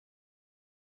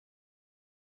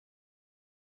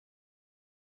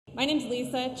My name is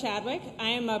Lisa Chadwick. I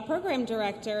am a program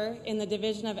director in the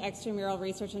Division of Extramural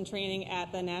Research and Training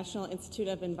at the National Institute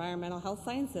of Environmental Health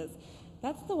Sciences.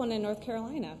 That's the one in North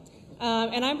Carolina.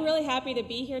 And I'm really happy to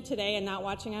be here today and not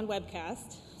watching on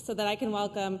webcast so that I can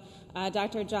welcome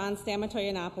Dr. John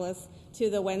Stamatoyannopoulos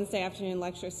to the Wednesday afternoon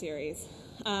lecture series.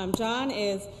 John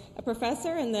is a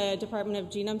professor in the Department of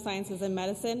Genome Sciences and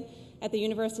Medicine at the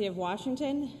University of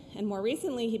Washington, and more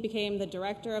recently he became the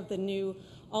director of the new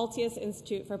Altius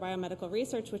Institute for Biomedical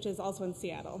Research, which is also in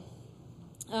Seattle.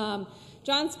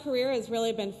 John's career has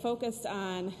really been focused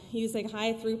on using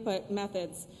high-throughput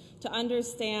methods to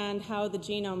understand how the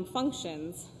genome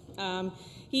functions.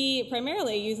 He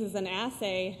primarily uses an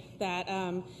assay that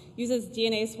uses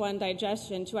DNase-1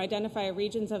 digestion to identify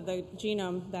regions of the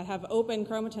genome that have open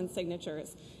chromatin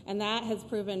signatures, and that has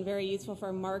proven very useful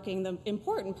for marking the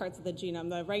important parts of the genome,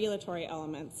 the regulatory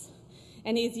elements.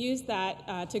 And he's used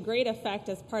that to great effect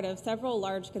as part of several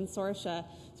large consortia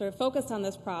sort of focused on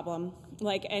this problem,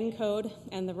 like ENCODE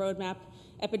and the Roadmap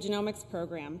Epigenomics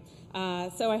program.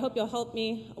 So I hope you'll help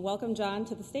me welcome John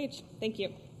to the stage. Thank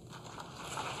you.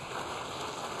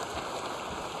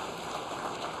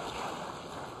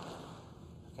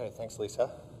 Okay, thanks, Lisa.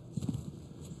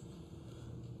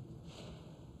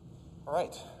 All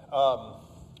right.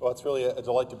 Well, it's really a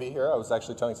delight to be here. I was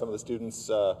actually telling some of the students,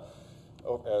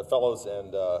 fellows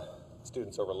and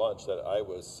students over lunch that I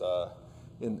was,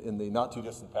 in the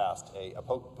not-too-distant past, a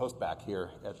postbac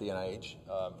here at the NIH,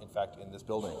 in fact, in this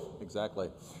building, exactly.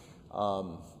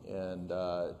 So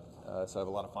I have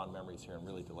a lot of fond memories here. I'm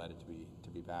really delighted to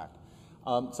be back. So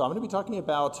I'm going to be talking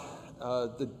about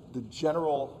the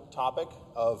general topic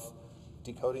of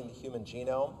decoding the human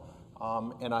genome,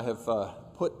 and I have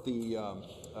put the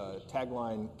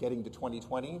tagline, Getting to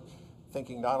 2020,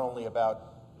 thinking not only about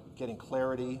getting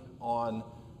clarity on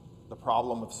the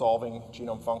problem of solving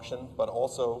genome function, but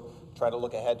also try to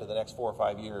look ahead to the next 4 or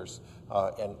 5 years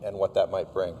and what that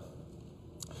might bring.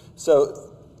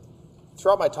 So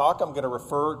throughout my talk, I'm going to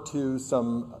refer to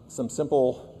some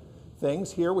simple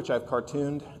things here, which I've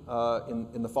cartooned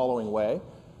in the following way.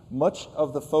 Much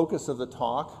of the focus of the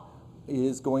talk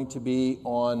is going to be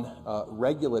on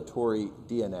regulatory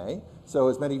DNA. So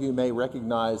as many of you may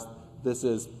recognize, this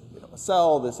is a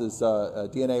cell, this is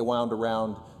DNA wound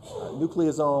around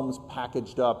nucleosomes,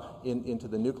 packaged up into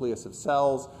the nucleus of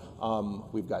cells.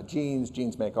 We've got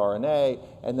genes make RNA,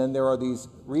 and then there are these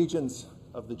regions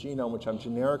of the genome, which I'm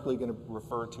generically going to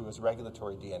refer to as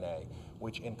regulatory DNA,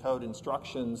 which encode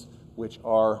instructions which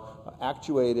are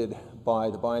actuated by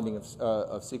the binding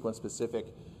of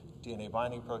sequence-specific DNA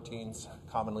binding proteins,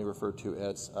 commonly referred to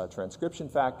as transcription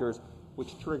factors,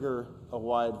 which trigger a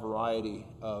wide variety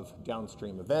of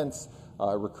downstream events,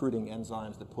 recruiting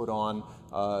enzymes that put on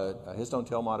histone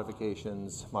tail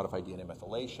modifications, modify DNA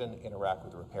methylation, interact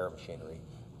with the repair machinery,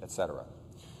 etc.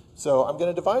 So I'm going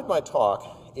to divide my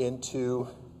talk into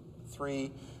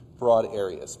 3 broad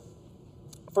areas.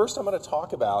 First, I'm going to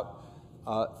talk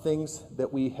about things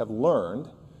that we have learned,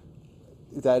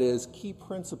 that is, key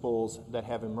principles that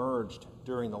have emerged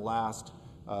during the last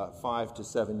 5 to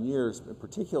 7 years,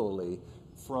 particularly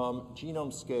from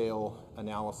genome-scale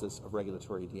analysis of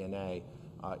regulatory DNA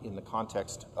in the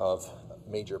context of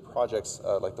major projects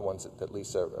like the ones that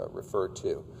Lisa referred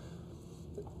to.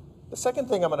 The second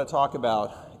thing I'm going to talk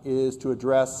about is to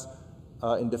address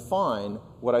and define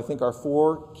what I think are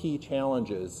 4 key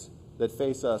challenges that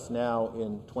face us now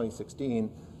in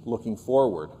 2016 looking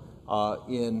forward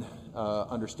in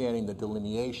understanding the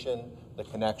delineation, the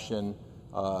connection,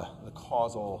 the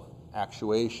causal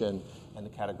actuation, and the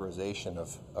categorization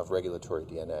of regulatory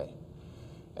DNA.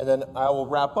 And then I will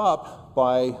wrap up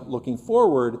by looking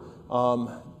forward,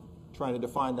 trying to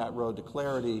define that road to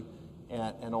clarity,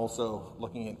 and also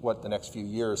looking at what the next few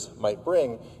years might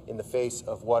bring in the face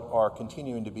of what are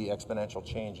continuing to be exponential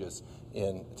changes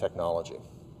in technology.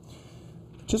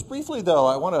 Just briefly, though,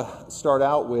 I want to start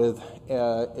out with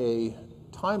a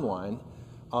timeline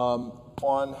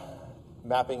on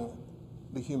mapping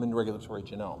the human regulatory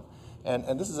genome.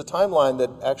 And this is a timeline that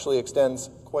actually extends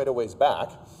quite a ways back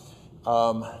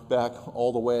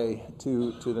all the way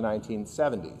to the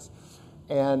 1970s.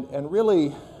 And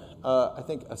really, I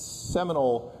think a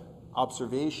seminal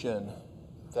observation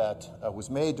that was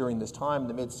made during this time in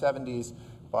the mid-70s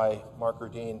by Mark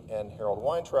Rudin and Harold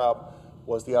Weintraub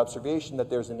was the observation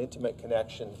that there's an intimate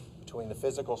connection between the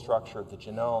physical structure of the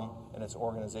genome and its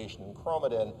organization in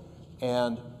chromatin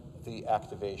and the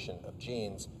activation of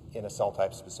genes in a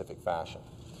cell-type specific fashion.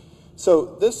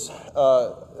 So this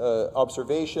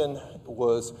observation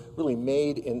was really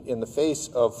made in the face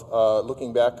of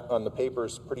looking back on the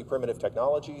paper's pretty primitive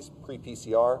technologies,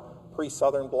 pre-PCR,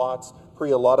 pre-Southern blots, a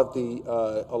lot of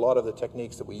the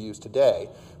techniques that we use today.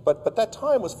 But that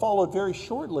time was followed very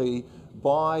shortly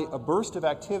by a burst of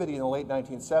activity in the late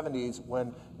 1970s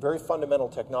when very fundamental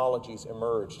technologies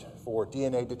emerged for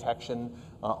DNA detection,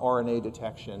 RNA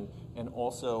detection, and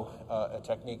also a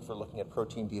technique for looking at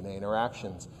protein-DNA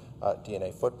interactions,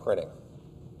 DNA footprinting.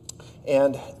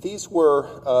 And these were,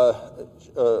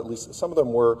 at least some of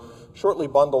them were, shortly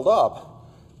bundled up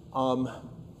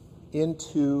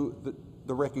into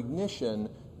the recognition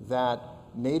that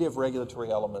native regulatory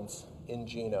elements in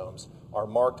genomes are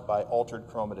marked by altered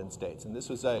chromatin states. And this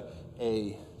was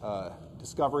a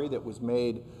discovery that was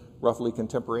made roughly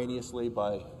contemporaneously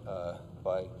by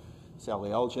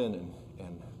Sally Elgin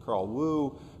and Carl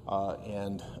Wu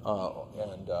and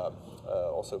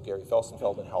also Gary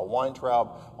Felsenfeld and Hal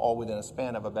Weintraub, all within a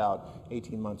span of about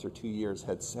 18 months or 2 years,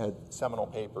 had seminal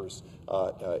papers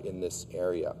in this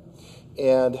area.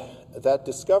 And that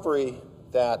discovery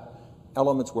that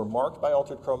elements were marked by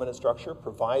altered chromatin structure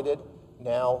provided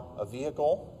now a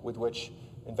vehicle with which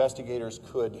investigators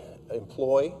could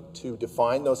employ to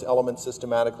define those elements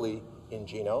systematically in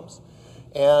genomes.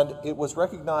 And it was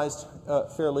recognized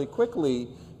fairly quickly,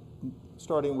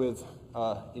 starting with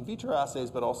in vitro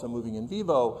assays, but also moving in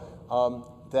vivo,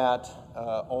 that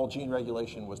all gene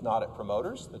regulation was not at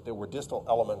promoters, that there were distal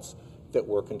elements that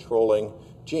were controlling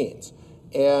genes.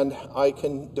 And I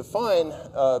can define,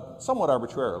 somewhat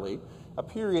arbitrarily, a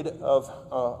period of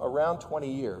around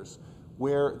 20 years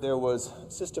where there was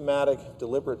systematic,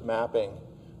 deliberate mapping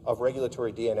of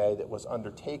regulatory DNA that was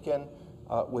undertaken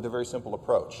with a very simple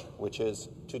approach, which is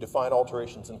to define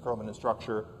alterations in chromatin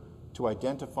structure, to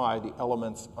identify the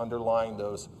elements underlying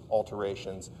those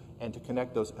alterations, and to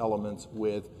connect those elements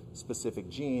with specific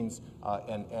genes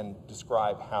and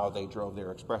describe how they drove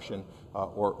their expression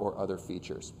or other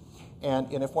features.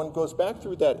 And if one goes back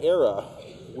through that era,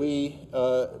 we,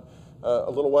 a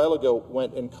little while ago,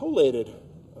 went and collated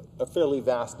a fairly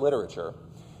vast literature.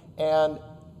 And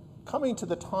coming to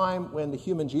the time when the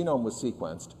human genome was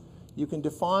sequenced, you can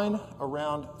define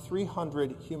around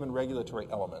 300 human regulatory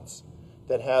elements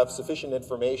that have sufficient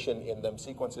information in them,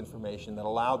 sequence information, that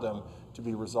allow them to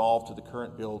be resolved to the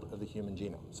current build of the human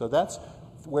genome. So that's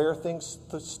where things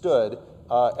stood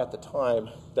at the time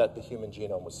that the human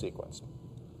genome was sequenced.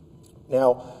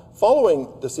 Now,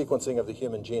 following the sequencing of the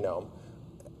human genome,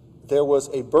 there was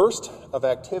a burst of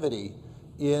activity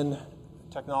in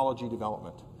technology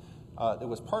development that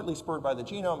was partly spurred by the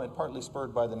genome and partly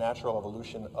spurred by the natural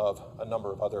evolution of a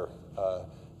number of other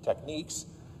techniques.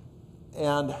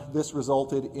 And this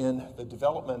resulted in the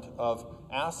development of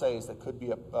assays that could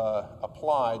be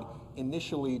applied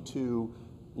initially to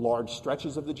large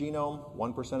stretches of the genome,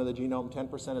 1% of the genome,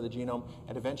 10% of the genome,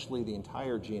 and eventually the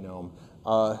entire genome,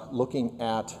 looking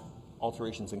at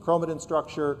alterations in chromatin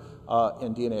structure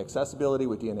and DNA accessibility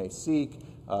with DNA-seq,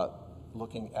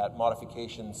 looking at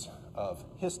modifications of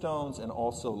histones and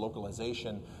also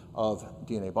localization of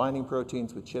DNA binding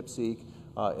proteins with ChIP-seq,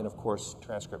 and of course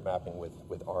transcript mapping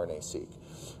with RNA-seq.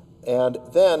 And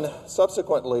then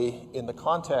subsequently, in the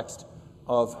context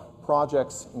of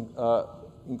projects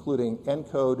including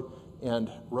ENCODE and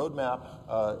Roadmap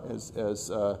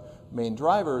as main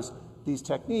drivers, these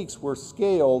techniques were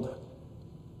scaled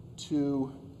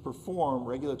to perform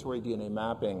regulatory DNA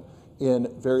mapping in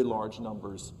very large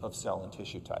numbers of cell and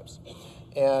tissue types.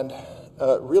 And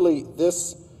really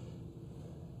this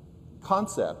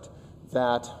concept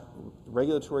that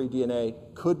regulatory DNA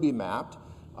could be mapped,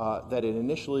 that it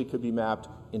initially could be mapped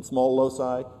in small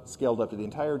loci, scaled up to the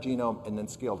entire genome, and then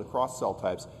scaled across cell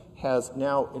types, has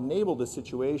now enabled a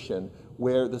situation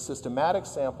where the systematic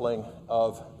sampling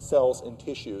of cells and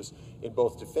tissues in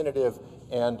both definitive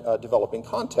and developing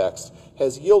contexts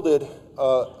has yielded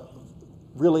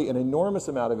really an enormous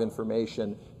amount of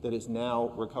information that is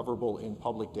now recoverable in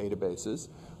public databases.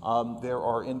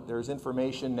 There's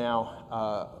information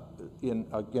now in,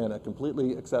 again, a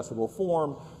completely accessible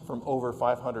form from over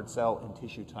 500 cell and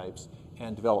tissue types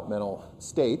and developmental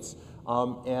states.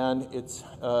 And it's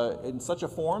in such a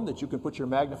form that you can put your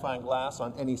magnifying glass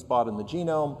on any spot in the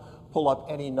genome, pull up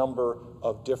any number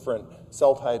of different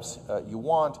cell types you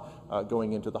want,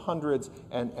 going into the hundreds,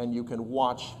 and you can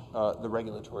watch the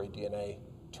regulatory DNA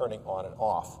turning on and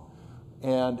off.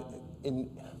 And in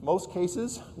most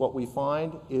cases, what we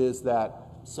find is that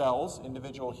cells,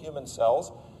 individual human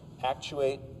cells,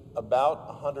 actuate about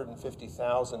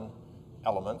 150,000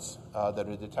 elements that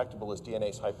are detectable as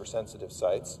DNA's hypersensitive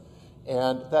sites.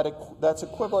 And that's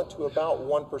equivalent to about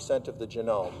 1% of the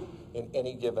genome. in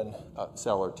any given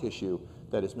cell or tissue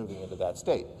that is moving into that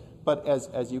state. But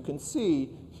as you can see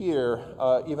here,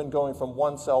 even going from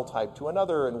one cell type to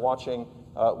another and watching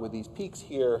with these peaks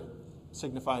here,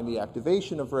 signifying the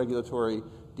activation of regulatory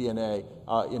DNA,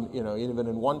 even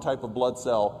in one type of blood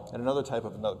cell and another type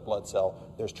of another blood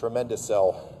cell, there's tremendous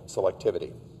cell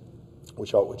selectivity,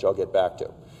 which I'll get back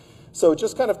to. So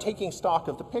just kind of taking stock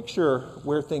of the picture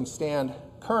where things stand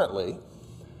currently,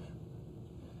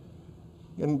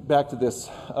 and back to this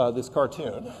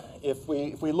cartoon, if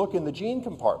we look in the gene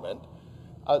compartment,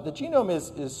 the genome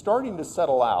is starting to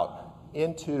settle out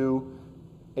into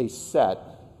a set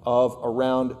of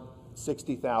around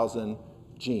 60,000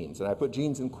 genes. And I put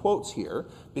genes in quotes here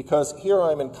because here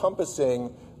I'm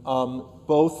encompassing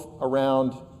both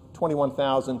around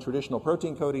 21,000 traditional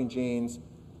protein coding genes,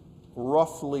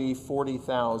 roughly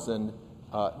 40,000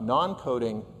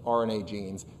 non-coding RNA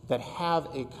genes that have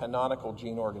a canonical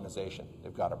gene organization.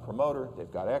 They've got a promoter,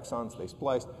 they've got exons, they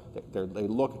spliced, they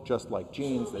look just like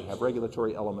genes, they have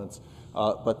regulatory elements,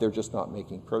 but they're just not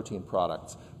making protein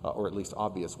products, or at least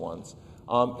obvious ones.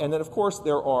 And then, of course,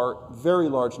 there are very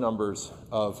large numbers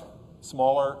of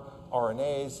smaller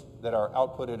RNAs that are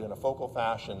outputted in a focal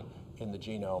fashion in the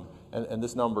genome, and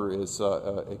this number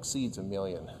exceeds 1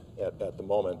 million at the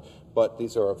moment, but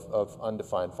these are of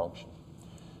undefined function.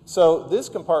 So this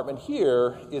compartment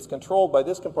here is controlled by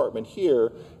this compartment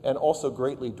here and also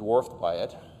greatly dwarfed by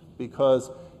it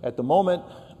because at the moment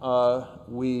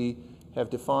we have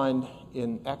defined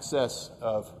in excess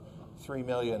of 3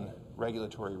 million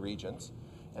regulatory regions.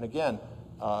 And again,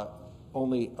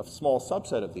 only a small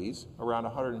subset of these, around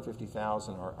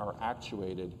 150,000, are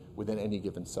actuated within any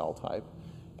given cell type.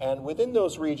 And within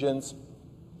those regions,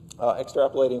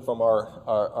 extrapolating from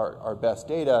our best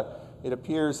data, it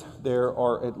appears there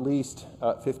are at least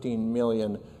 15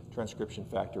 million transcription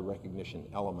factor recognition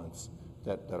elements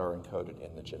that are encoded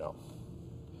in the genome.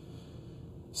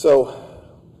 So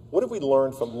what have we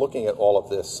learned from looking at all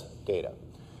of this data?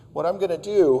 What I'm going to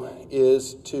do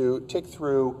is to tick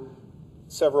through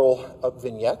several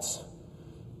vignettes,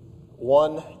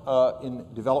 one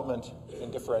in development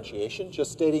and differentiation,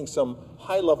 just stating some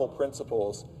high-level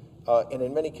principles and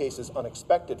in many cases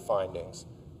unexpected findings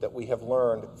that we have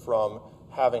learned from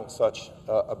having such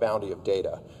a bounty of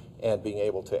data and being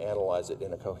able to analyze it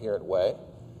in a coherent way.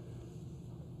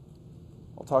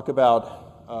 I'll talk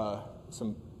about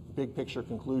some big picture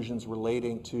conclusions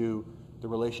relating to the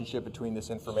relationship between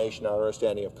this information and our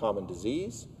understanding of common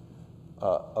disease,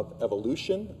 of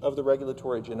evolution of the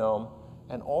regulatory genome,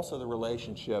 and also the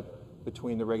relationship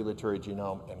between the regulatory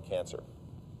genome and cancer.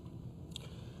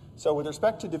 So with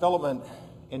respect to development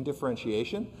and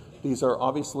differentiation, these are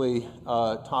obviously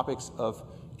topics of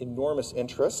enormous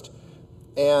interest.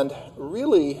 And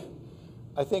really,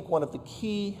 I think one of the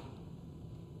key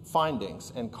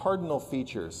findings and cardinal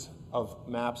features of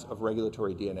maps of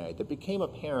regulatory DNA that became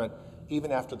apparent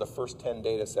even after the first 10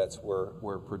 data sets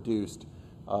were produced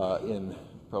in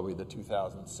probably the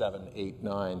 2007, 8,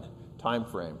 9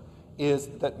 timeframe, is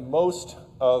that most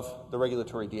of the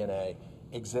regulatory DNA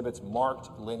exhibits marked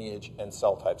lineage and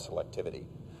cell type selectivity.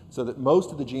 So that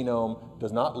most of the genome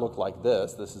does not look like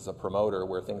this. This is a promoter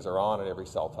where things are on in every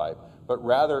cell type, but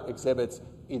rather exhibits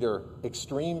either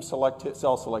extreme cell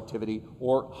selectivity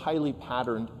or highly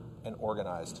patterned and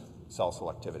organized cell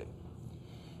selectivity.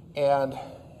 And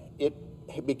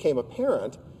it became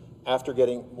apparent after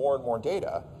getting more and more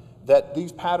data that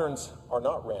these patterns are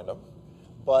not random,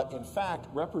 but in fact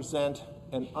represent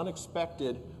an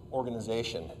unexpected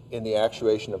organization in the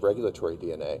actuation of regulatory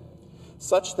DNA,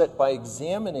 such that by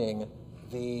examining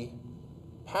the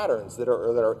patterns that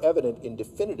are evident in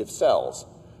definitive cells,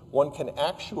 one can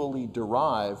actually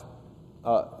derive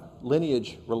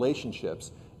lineage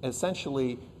relationships,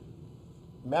 essentially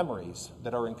memories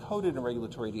that are encoded in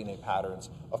regulatory DNA patterns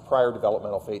of prior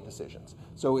developmental fate decisions.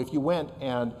 So if you went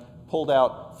and pulled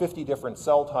out 50 different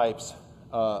cell types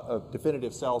of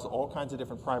definitive cells, all kinds of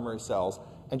different primary cells,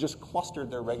 and just clustered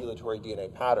their regulatory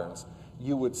DNA patterns,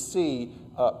 you would see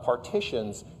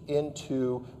partitions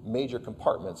into major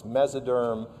compartments,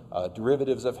 mesoderm,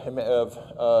 derivatives of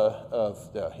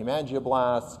the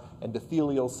hemangioblasts,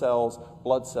 endothelial cells,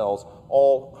 blood cells,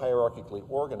 all hierarchically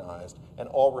organized and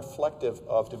all reflective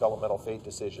of developmental fate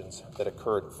decisions that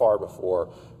occurred far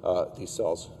before these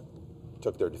cells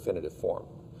took their definitive form.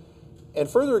 And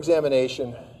further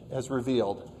examination has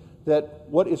revealed that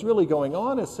what is really going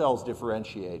on as cells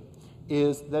differentiate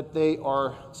is that they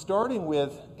are starting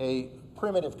with a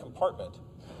primitive compartment,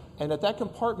 and that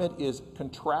compartment is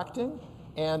contracting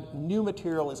and new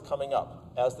material is coming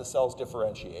up as the cells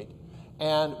differentiate.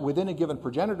 And within a given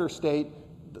progenitor state,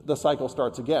 the cycle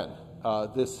starts again.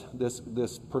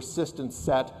 this persistent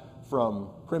set from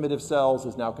primitive cells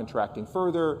is now contracting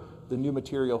further. The new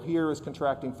material here is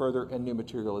contracting further, and new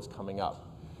material is coming up.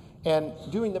 And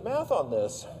doing the math on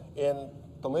this in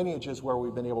the lineages where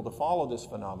we've been able to follow this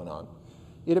phenomenon,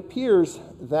 it appears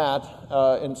that,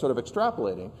 in sort of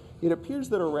extrapolating, it appears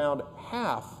that around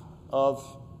half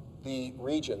of the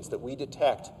regions that we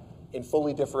detect in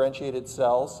fully differentiated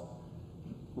cells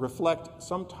reflect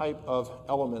some type of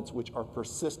elements which are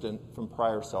persistent from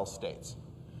prior cell states.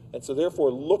 And so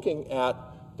therefore, looking at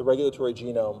the regulatory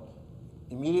genome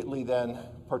immediately then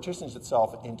partitions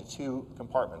itself into two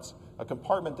compartments. A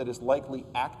compartment that is likely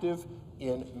active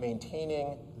in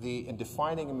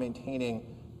defining and maintaining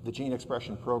the gene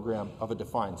expression program of a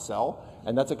defined cell,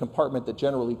 and that's a compartment that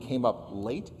generally came up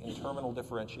late in terminal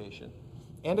differentiation,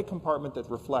 and a compartment that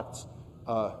reflects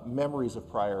memories of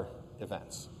prior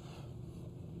events.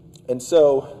 And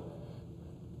so,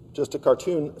 just to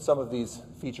cartoon some of these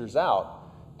features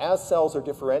out, as cells are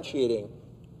differentiating,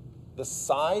 the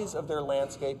size of their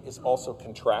landscape is also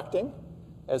contracting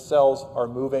as cells are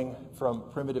moving from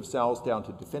primitive cells down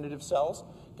to definitive cells,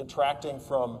 contracting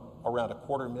from around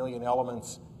 250,000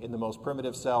 elements in the most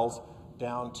primitive cells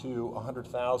down to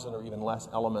 100,000 or even less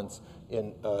elements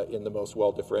in the most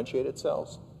well-differentiated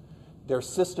cells. They're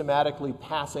systematically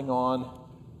passing on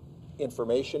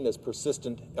information as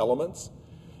persistent elements.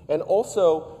 And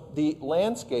also, the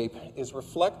landscape is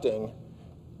reflecting,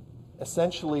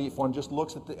 essentially, if one just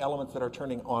looks at the elements that are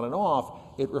turning on and off,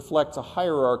 it reflects a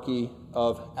hierarchy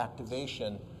of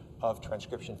activation of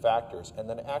transcription factors. And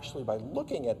then actually, by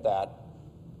looking at that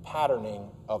patterning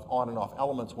of on and off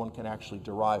elements, one can actually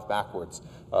derive backwards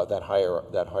that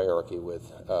hierarchy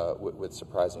with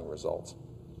surprising results.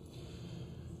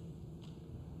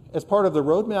 As part of the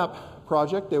roadmap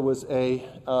project, there was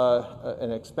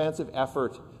an expansive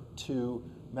effort to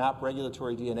map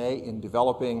regulatory DNA in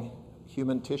developing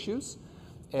human tissues.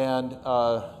 And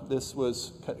this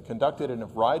was conducted in a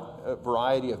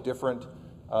variety of different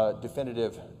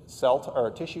definitive cell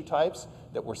or tissue types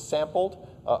that were sampled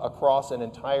across an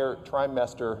entire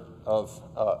trimester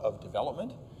of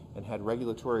development and had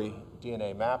regulatory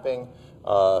DNA mapping,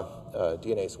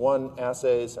 DNase 1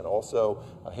 assays, and also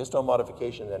histone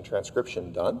modification and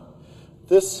transcription done.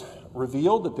 This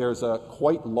revealed that there's a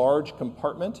quite large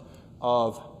compartment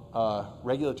of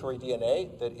regulatory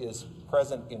DNA that is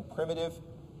present in primitive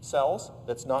cells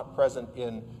that's not present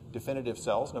in definitive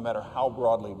cells, no matter how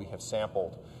broadly we have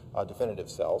sampled definitive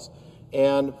cells.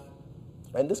 And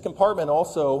this compartment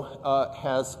also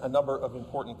has a number of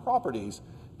important properties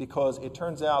because it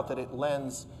turns out that it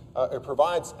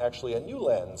provides actually a new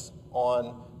lens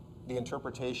on the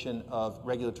interpretation of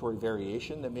regulatory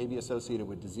variation that may be associated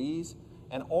with disease,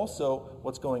 and also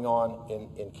what's going on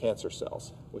in cancer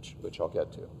cells, which I'll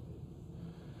get to.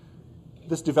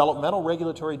 This developmental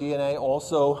regulatory DNA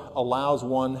also allows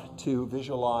one to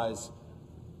visualize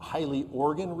highly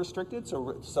organ restricted,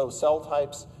 so cell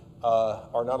types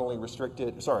are not only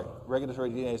restricted,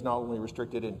 regulatory DNA is not only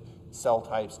restricted in cell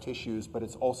types, tissues, but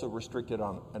it's also restricted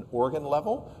on an organ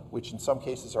level, which in some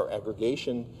cases are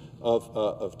aggregation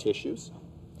of tissues.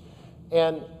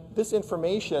 And this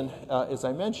information, as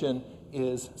I mentioned,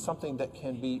 is something that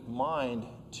can be mined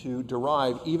to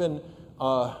derive even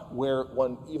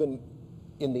even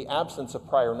in the absence of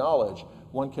prior knowledge,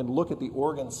 one can look at the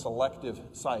organ selective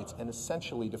sites and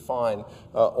essentially define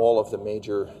all of the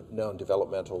major known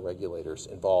developmental regulators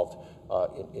involved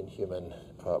in human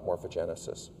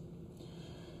morphogenesis.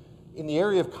 In the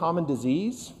area of common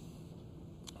disease,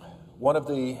 one of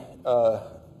the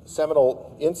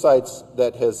seminal insights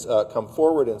that has come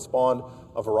forward and spawned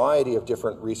a variety of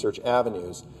different research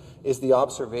avenues is the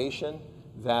observation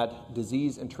that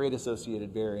disease and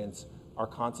trait-associated variants are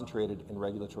concentrated in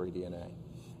regulatory DNA.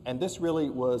 And this really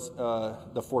was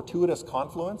the fortuitous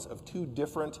confluence of two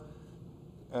different,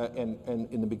 and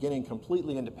in the beginning,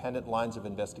 completely independent lines of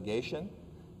investigation.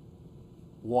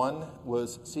 One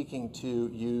was seeking to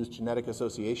use genetic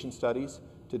association studies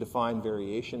to define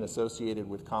variation associated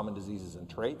with common diseases and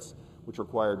traits, which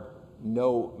required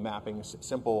no mapping,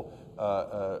 simple,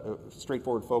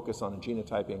 straightforward focus on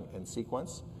genotyping and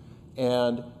sequence.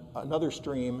 And another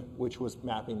stream which was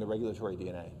mapping the regulatory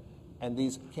DNA. And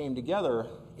these came together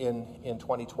in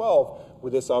 2012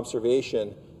 with this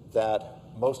observation that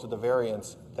most of the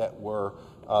variants that were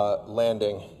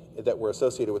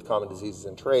associated with common diseases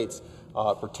and traits,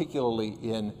 particularly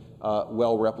in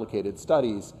well-replicated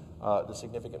studies, the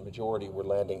significant majority were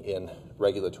landing in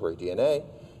regulatory DNA.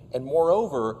 And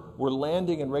moreover, were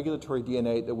landing in regulatory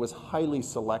DNA that was highly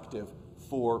selective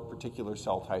for particular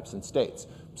cell types and states.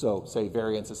 So say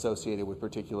variants associated with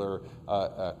particular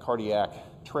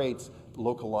cardiac traits,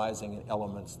 localizing in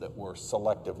elements that were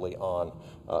selectively on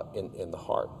in the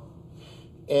heart.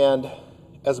 And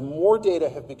as more data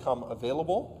have become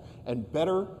available and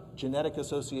better genetic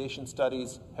association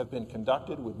studies have been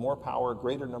conducted with more power,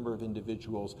 greater number of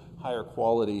individuals, higher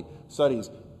quality studies,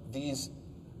 these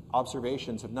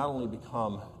observations have not only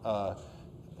become,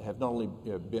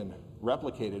 been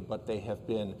replicated, but they have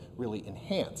been really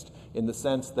enhanced in the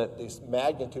sense that this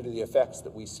magnitude of the effects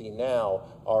that we see now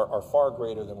are far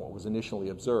greater than what was initially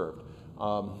observed.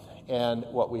 And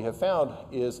what we have found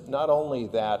is not only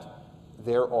that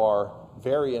there are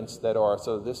variants that are,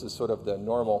 so this is sort of the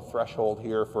normal threshold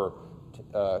here for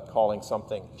calling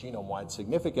something genome-wide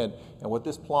significant, and what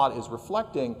this plot is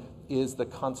reflecting is the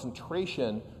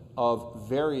concentration of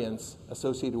variants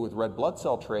associated with red blood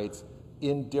cell traits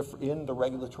in the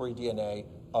regulatory DNA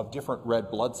of different red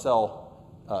blood cell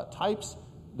types,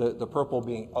 the purple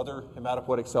being other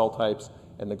hematopoietic cell types,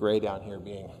 and the gray down here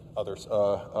being others,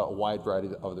 a wide variety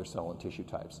of other cell and tissue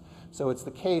types. So it's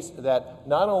the case that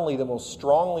not only the most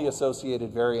strongly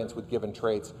associated variants with given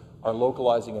traits are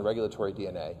localizing in regulatory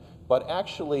DNA, but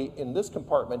actually in this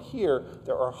compartment here,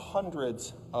 there are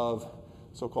hundreds of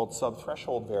so-called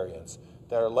subthreshold variants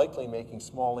that are likely making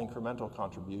small incremental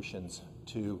contributions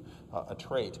to a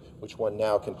trait, which one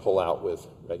now can pull out with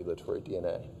regulatory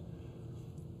DNA.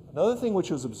 Another thing which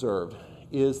was observed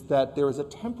is that there is a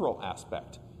temporal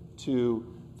aspect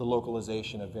to the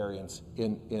localization of variants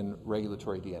in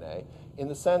regulatory DNA, in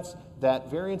the sense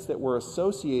that variants that were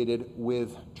associated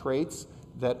with traits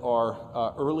that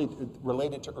are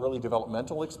related to early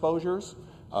developmental exposures,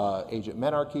 agent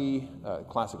menarche,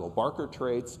 classical Barker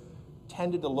traits,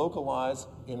 tended to localize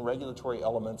in regulatory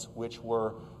elements which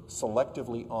were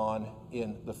selectively on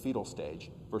in the fetal stage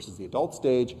versus the adult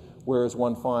stage, whereas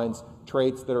one finds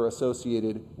traits that are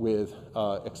associated with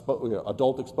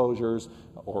adult exposures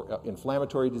or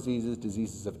inflammatory diseases,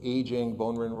 diseases of aging,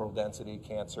 bone mineral density,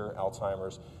 cancer,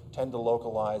 Alzheimer's, tend to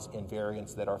localize in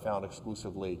variants that are found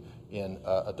exclusively in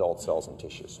adult cells and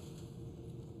tissues.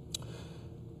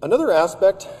 Another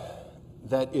aspect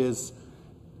that is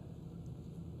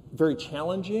very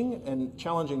challenging, and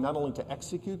challenging not only to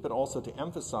execute but also to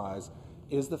emphasize,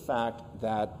 is the fact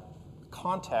that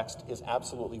context is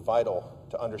absolutely vital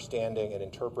to understanding and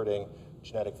interpreting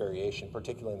genetic variation,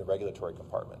 particularly in the regulatory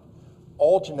compartment.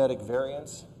 All genetic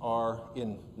variants are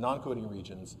in non-coding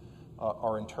regions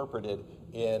are interpreted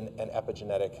in an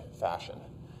epigenetic fashion,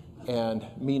 and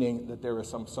meaning that there are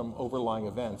some overlying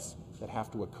events that have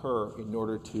to occur in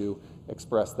order to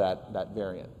express that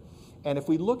variant. And if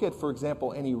we look at, for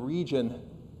example, any region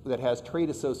that has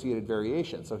trait-associated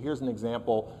variation, so here's an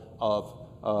example of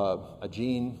a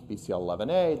gene,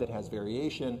 BCL11A, that has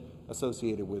variation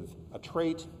associated with a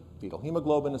trait, fetal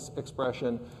hemoglobin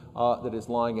expression, that is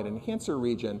lying in an enhancer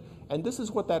region. And this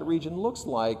is what that region looks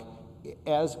like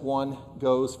as one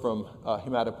goes from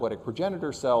hematopoietic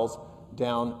progenitor cells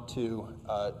down to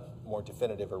more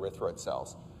definitive erythroid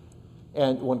cells.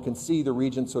 And one can see the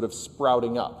region sort of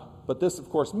sprouting up. But this, of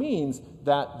course, means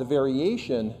that the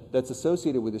variation that's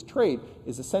associated with this trait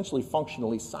is essentially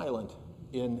functionally silent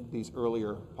in these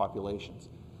earlier populations.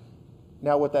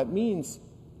 Now, what that means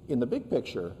in the big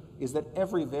picture is that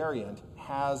every variant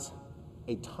has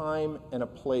a time and a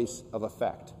place of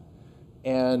effect.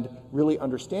 And really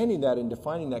understanding that and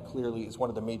defining that clearly is one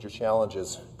of the major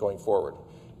challenges going forward.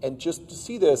 And just to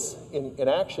see this in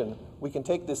action, we can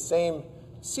take this same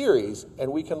series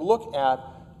and we can look at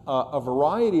a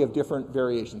variety of different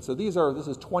variations. So this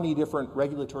is 20 different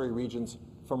regulatory regions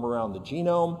from around the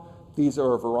genome. These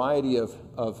are a variety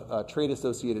of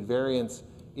trait-associated variants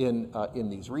in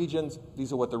these regions.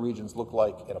 These are what the regions look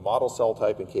like in a model cell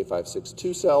type in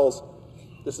K562 cells.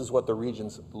 This is what the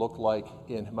regions look like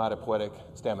in hematopoietic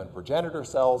stem and progenitor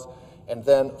cells. And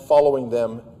then following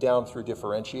them down through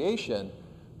differentiation,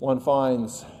 one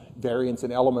finds variants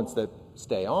in elements that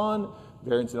stay on,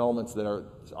 variants in elements that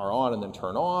are on and then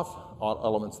turn off,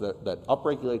 elements that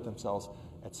upregulate themselves,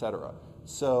 et cetera.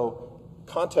 So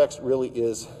context really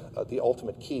is the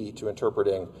ultimate key to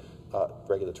interpreting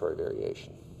regulatory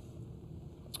variation.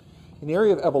 In the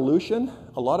area of evolution,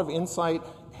 a lot of insight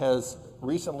has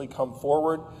recently come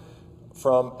forward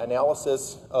from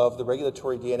analysis of the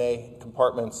regulatory DNA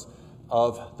compartments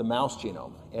of the mouse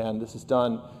genome. And this is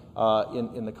done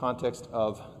in the context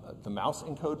of the mouse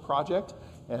encode project.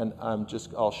 And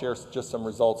I'll share just some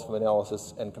results from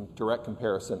analysis and direct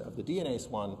comparison of the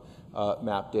DNase I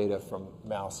map data from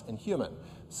mouse and human.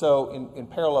 So in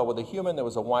parallel with the human, there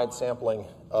was a wide sampling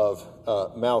of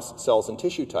mouse cells and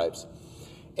tissue types.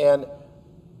 And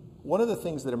one of the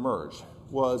things that emerged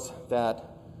was that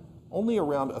only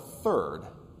around a third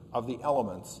of the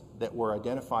elements that were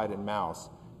identified in mouse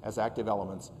as active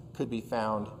elements could be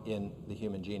found in the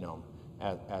human genome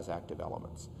as active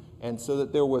elements. And so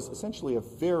that there was essentially a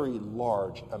very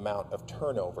large amount of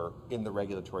turnover in the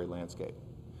regulatory landscape.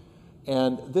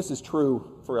 And this is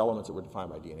true for elements that were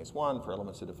defined by DNase I, for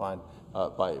elements that are defined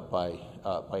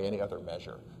by any other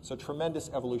measure. So tremendous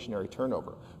evolutionary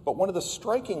turnover. But one of the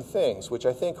striking things, which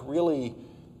I think really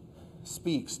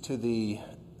speaks to the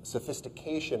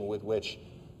sophistication with which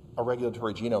a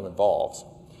regulatory genome evolves,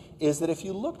 is that if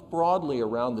you look broadly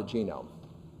around the genome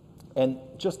and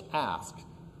just ask,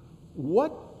 we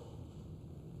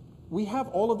have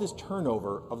all of this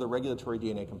turnover of the regulatory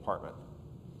DNA compartment,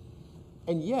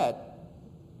 and yet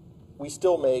we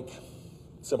still make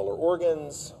similar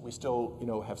organs, we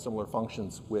still have similar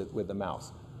functions with the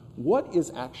mouse. What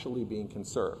is actually being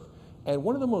conserved? And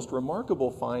one of the most remarkable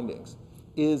findings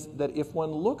is that if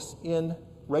one looks in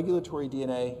regulatory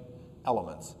DNA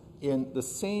elements in the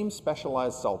same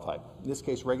specialized cell type, in this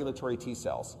case regulatory T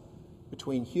cells,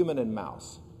 between human and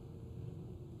mouse,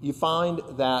 you find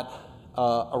that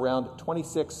around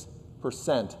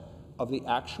 26% of the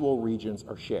actual regions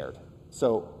are shared.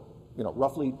 So,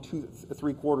 roughly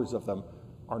 3/4 of them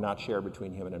are not shared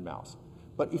between human and mouse.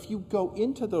 But if you go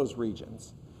into those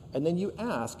regions and then you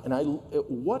ask,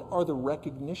 what are the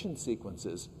recognition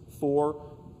sequences for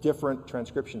different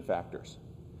transcription factors?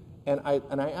 And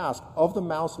I ask, of the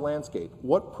mouse landscape,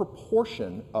 what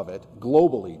proportion of it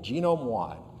globally,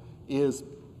 genome-wide, is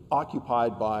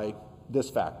occupied by this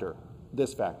factor,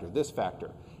 this factor, this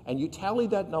factor? And you tally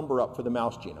that number up for the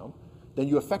mouse genome, then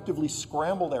you effectively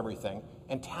scrambled everything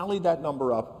and tallied that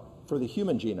number up for the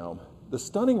human genome. The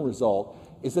stunning result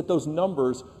is that those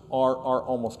numbers are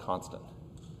almost constant.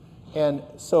 And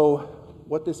so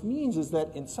what this means is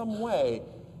that in some way,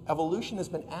 evolution has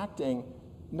been acting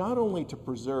not only to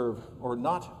preserve, or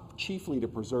not chiefly to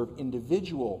preserve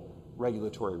individual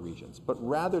regulatory regions, but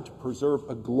rather to preserve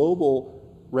a global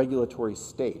regulatory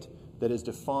state that is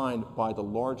defined by the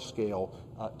large-scale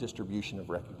distribution of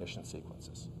recognition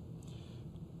sequences.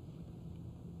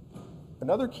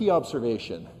 Another key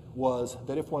observation was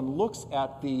that if one looks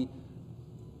at the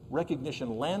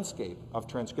recognition landscape of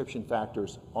transcription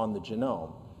factors on the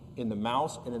genome, in the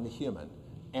mouse and in the human,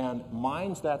 and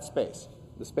mines that space,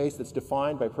 the space that's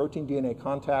defined by protein DNA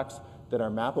contacts that are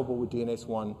mappable with DNase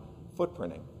I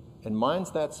footprinting, and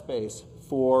mines that space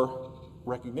for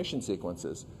recognition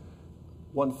sequences,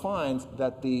 one finds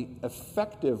that the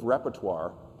effective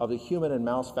repertoire of the human and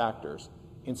mouse factors,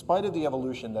 in spite of the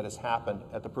evolution that has happened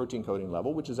at the protein coding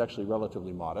level, which is actually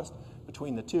relatively modest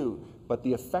between the two, but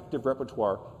the effective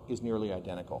repertoire is nearly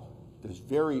identical. There's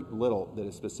very little that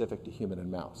is specific to human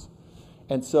and mouse.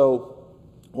 And so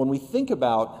when we think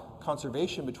about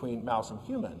conservation between mouse and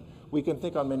human, we can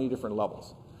think on many different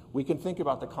levels. We can think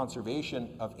about the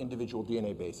conservation of individual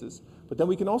DNA bases, but then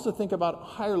we can also think about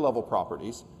higher level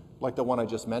properties, like the one I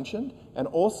just mentioned, and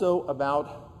also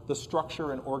about the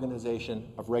structure and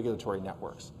organization of regulatory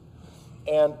networks.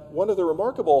 And one of the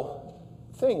remarkable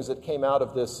things that came out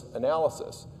of this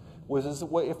analysis was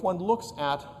if one looks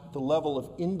at the level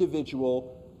of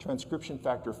individual transcription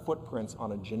factor footprints on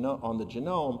the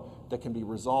genome that can be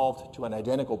resolved to an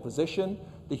identical position,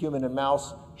 the human and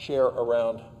mouse share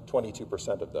around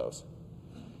 22% of those.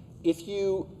 If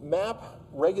you map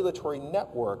regulatory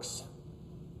networks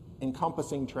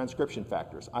encompassing transcription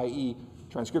factors, i.e.,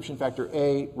 transcription factor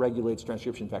A regulates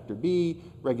transcription factor B,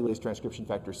 regulates transcription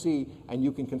factor C, and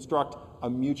you can construct a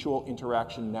mutual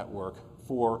interaction network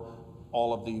for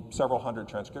all of the several hundred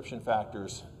transcription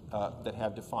factors that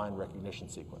have defined recognition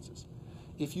sequences.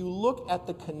 If you look at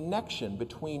the connection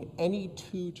between any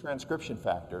two transcription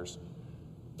factors,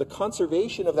 the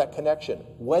conservation of that connection,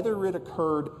 whether it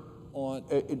occurred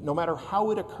no matter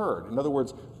how it occurred, in other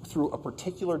words, through a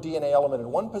particular DNA element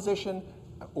in one position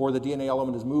or the DNA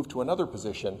element is moved to another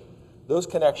position, those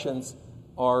connections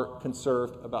are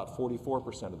conserved about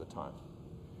 44% of the time.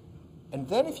 And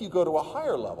then if you go to a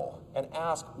higher level and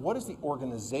ask, what is the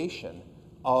organization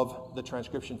of the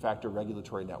transcription factor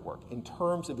regulatory network in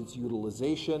terms of its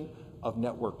utilization of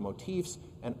network motifs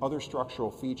and other structural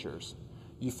features,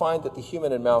 you find that the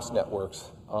human and mouse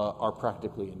networks are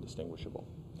practically indistinguishable.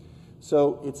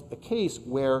 So it's a case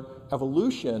where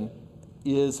evolution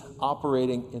is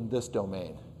operating in this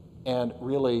domain and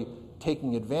really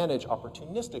taking advantage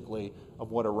opportunistically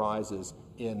of what arises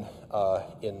in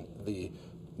the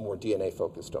more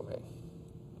DNA-focused domain.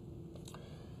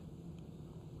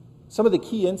 Some of the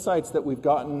key insights that we've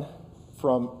gotten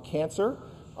from cancer,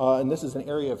 and this is an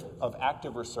area of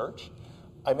active research.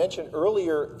 I mentioned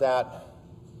earlier that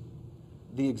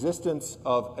the existence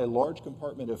of a large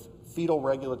compartment of fetal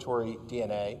regulatory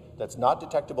DNA that's not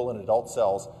detectable in adult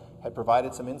cells had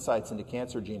provided some insights into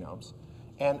cancer genomes.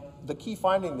 And the key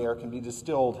finding there can be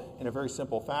distilled in a very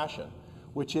simple fashion,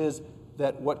 which is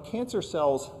that what cancer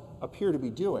cells appear to be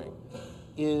doing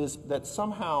is that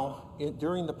somehow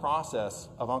during the process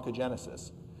of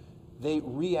oncogenesis, they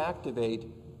reactivate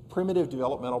primitive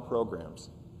developmental programs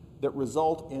that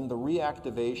result in the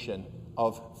reactivation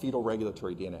of fetal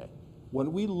regulatory DNA.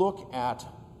 When we look at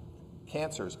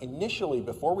cancers, initially,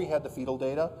 before we had the fetal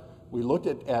data, we looked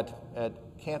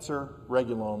at cancer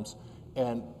regulomes,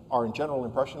 and our general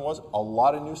impression was a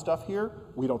lot of new stuff here.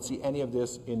 We don't see any of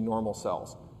this in normal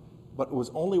cells. But it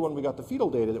was only when we got the fetal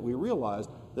data that we realized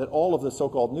that all of the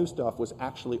so-called new stuff was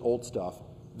actually old stuff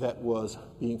that was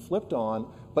being flipped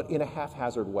on, but in a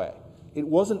haphazard way. It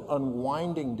wasn't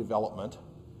unwinding development.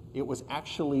 It was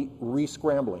actually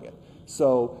re-scrambling it.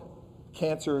 So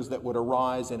cancers that would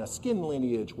arise in a skin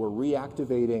lineage were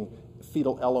reactivating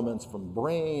fetal elements from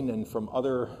brain and from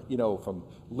other, from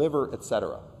liver, et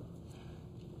cetera.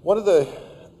 One of the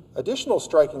additional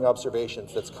striking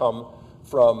observations that's come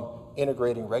from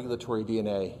integrating regulatory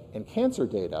DNA and cancer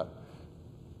data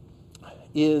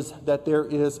is that there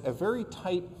is a very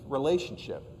tight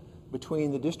relationship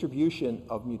between the distribution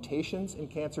of mutations in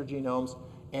cancer genomes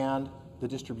and the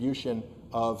distribution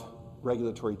of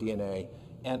regulatory DNA,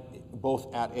 and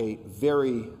both at a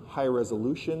very high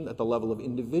resolution at the level of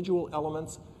individual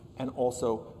elements and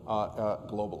also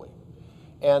globally.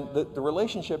 And the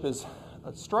relationship is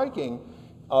striking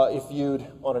if viewed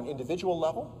on an individual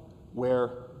level,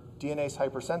 where DNA's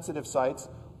hypersensitive sites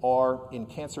are in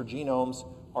cancer genomes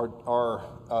are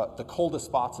the coldest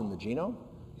spots in the genome.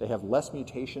 They have less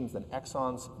mutations than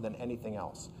exons than anything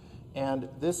else. And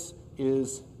this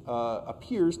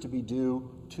appears to be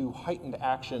due to heightened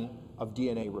action of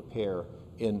DNA repair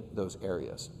in those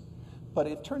areas. But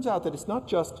it turns out that it's not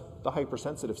just the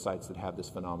hypersensitive sites that have this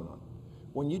phenomenon.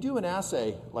 When you do an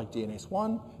assay like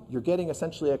DNase-1, you're getting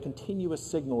essentially a continuous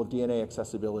signal of DNA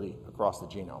accessibility across the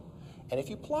genome. And if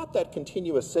you plot that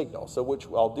continuous signal, so which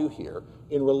I'll do here,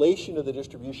 in relation to the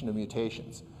distribution of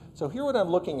mutations. So here what I'm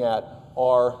looking at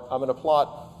are, I'm going to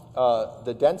plot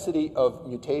the density of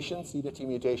mutations, C to T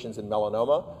mutations in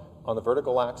melanoma on the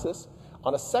vertical axis.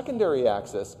 On a secondary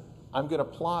axis, I'm going to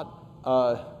plot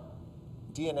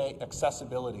DNA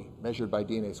accessibility measured by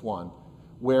DNase-1,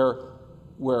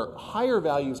 where higher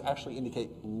values actually indicate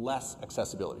less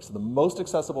accessibility. So the most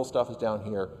accessible stuff is down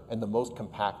here, and the most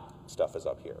compact stuff is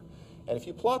up here. And if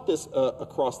you plot this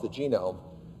across the genome,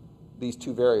 these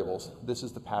two variables, this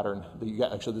is the pattern that you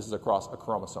get. Actually, this is across a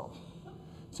chromosome.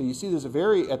 So you see there's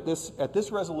a at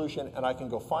this resolution, and I can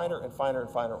go finer and finer and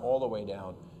finer all the way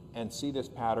down and see this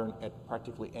pattern at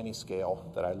practically any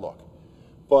scale that I look.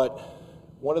 But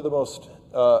one of the most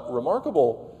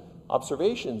remarkable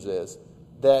observations is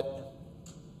that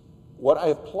what I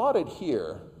have plotted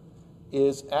here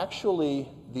is actually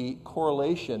the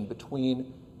correlation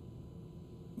between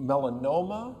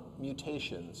melanoma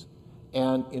mutations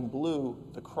and, in blue,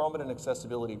 the chromatin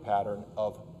accessibility pattern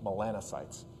of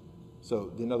melanocytes.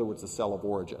 So, in other words, the cell of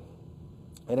origin.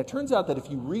 And it turns out that if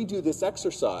you redo this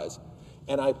exercise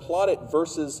and I plot it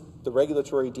versus the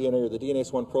regulatory DNA or the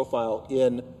DNase-1 profile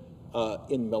in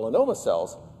melanoma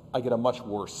cells, I get a much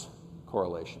worse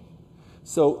correlation.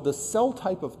 So the cell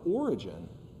type of origin,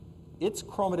 its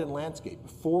chromatin landscape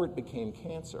before it became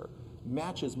cancer,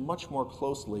 matches much more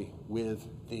closely with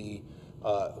the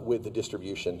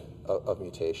distribution of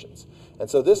mutations. And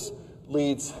so this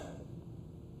leads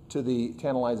to the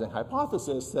tantalizing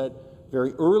hypothesis that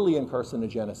very early in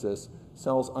carcinogenesis,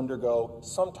 cells undergo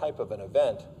some type of an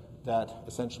event that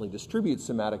essentially distributes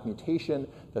somatic mutation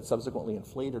that's subsequently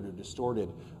inflated or distorted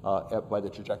by the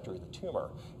trajectory of the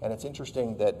tumor. And it's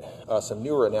interesting that some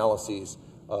newer analyses,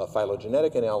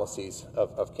 phylogenetic analyses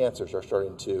of cancers, are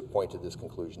starting to point to this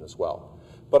conclusion as well.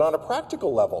 But on a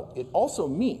practical level, it also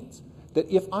means that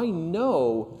if I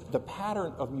know the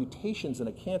pattern of mutations in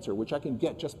a cancer, which I can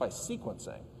get just by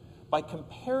sequencing, by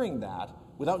comparing that,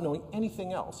 without knowing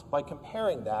anything else, by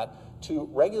comparing that to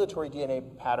regulatory DNA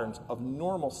patterns of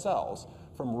normal cells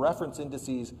from reference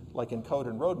indices like encode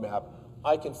and roadmap,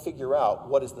 I can figure out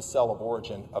what is the cell of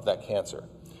origin of that cancer.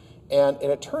 And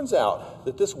it turns out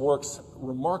that this works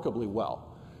remarkably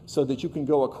well, so that you can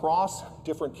go across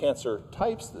different cancer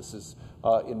types. This is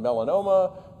in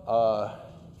melanoma,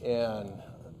 and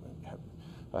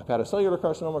hepatocellular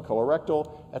carcinoma,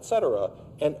 colorectal, et cetera,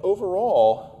 and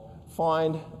overall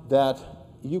find that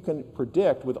you can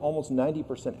predict with almost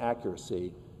 90%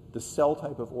 accuracy the cell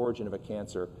type of origin of a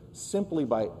cancer simply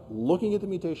by looking at the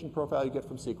mutation profile you get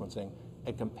from sequencing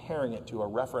and comparing it to a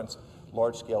reference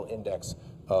large-scale index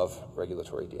of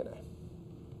regulatory DNA.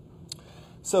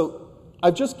 So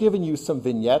I've just given you some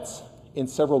vignettes in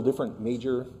several different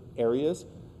major areas.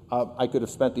 I could have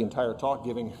spent the entire talk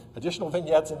giving additional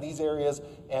vignettes in these areas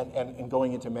and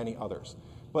going into many others.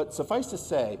 But suffice to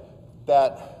say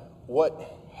that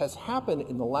what has happened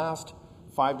in the last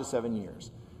 5 to 7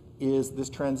 years is this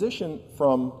transition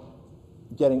from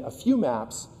getting a few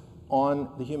maps on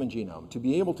the human genome to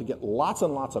be able to get lots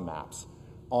and lots of maps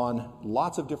on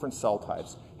lots of different cell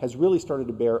types has really started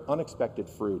to bear unexpected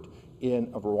fruit in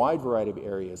a wide variety of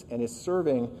areas and is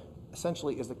serving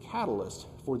essentially as the catalyst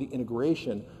for the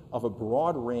integration of a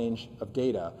broad range of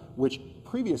data which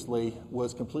previously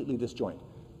was completely disjoint.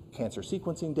 Cancer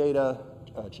sequencing data,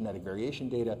 genetic variation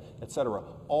data, et cetera,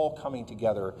 all coming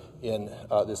together in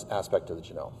this aspect of the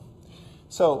genome.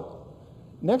 So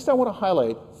next I want to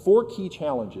highlight 4 key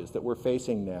challenges that we're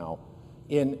facing now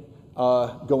in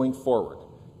going forward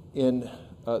in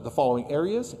the following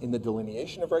areas: in the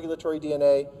delineation of regulatory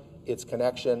DNA, its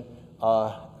connection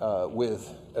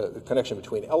with the connection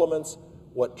between elements,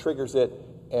 what triggers it,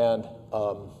 and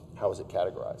how is it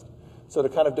categorized. So to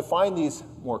kind of define these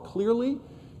more clearly,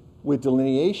 with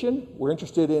delineation, we're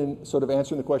interested in sort of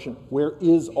answering the question, where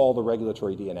is all the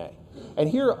regulatory DNA? And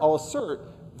here I'll assert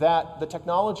that the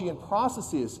technology and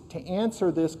processes to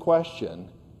answer this question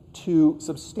to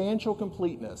substantial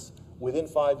completeness within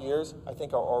 5 years, I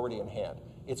think are already in hand.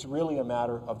 It's really a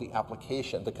matter of the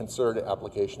application, the concerted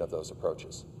application of those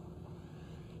approaches.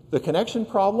 The connection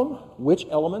problem, which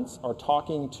elements are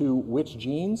talking to which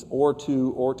genes or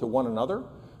to one another.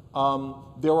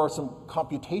 There are some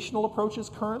computational approaches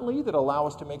currently that allow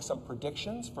us to make some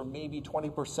predictions for maybe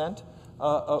 20%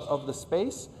 of the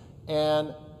space.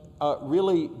 And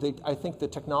really, I think the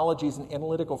technologies and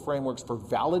analytical frameworks for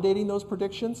validating those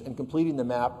predictions and completing the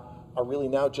map are really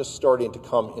now just starting to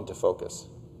come into focus.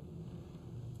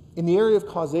 In the area of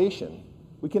causation,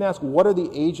 we can ask, what are the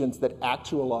agents that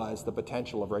actualize the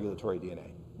potential of regulatory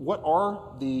DNA? What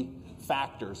are the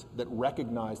factors that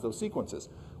recognize those sequences?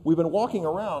 We've been walking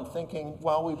around thinking,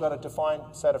 well, we've got a defined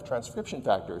set of transcription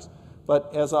factors.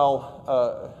 But as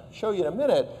I'll show you in a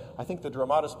minute, I think the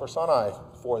dramatis personae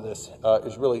for this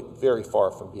is really very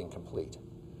far from being complete.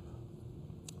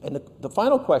 And the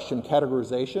final question,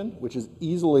 categorization, which is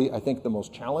easily, I think, the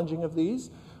most challenging of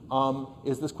these,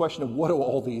 is this question of what do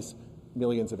all these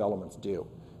millions of elements do?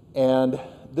 And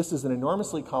this is an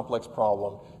enormously complex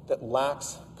problem that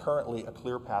lacks currently a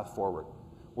clear path forward.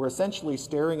 We're essentially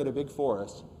staring at a big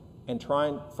forest and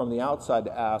trying from the outside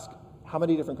to ask, how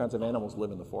many different kinds of animals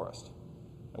live in the forest?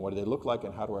 And what do they look like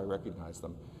and how do I recognize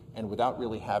them? And without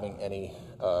really having any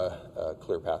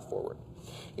clear path forward.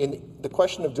 In the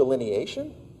question of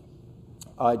delineation,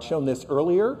 I'd shown this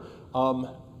earlier.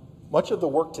 Much of the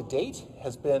work to date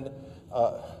has been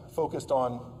focused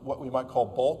on what we might call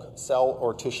bulk cell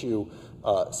or tissue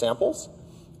samples.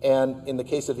 And in the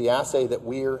case of the assay that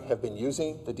we have been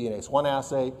using, the DNase-1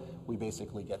 assay, we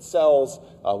basically get cells,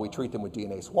 we treat them with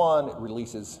DNase-1, it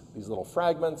releases these little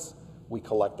fragments, we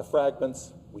collect the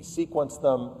fragments, we sequence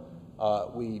them,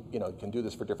 we can do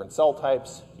this for different cell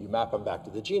types, you map them back to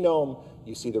the genome,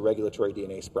 you see the regulatory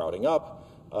DNA sprouting up,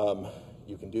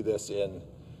 you can do this so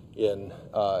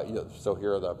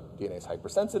here are the DNase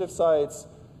hypersensitive sites,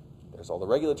 there's all the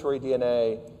regulatory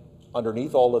DNA.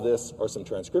 Underneath all of this are some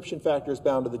transcription factors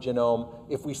bound to the genome.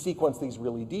 If we sequence these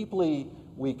really deeply,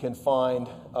 we can find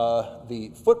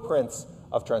the footprints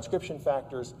of transcription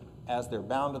factors as they're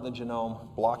bound to the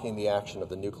genome, blocking the action of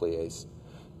the nuclease.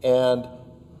 And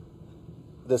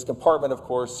this compartment, of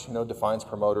course, defines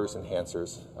promoters,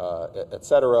 enhancers, et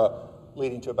cetera,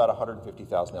 leading to about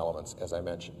 150,000 elements, as I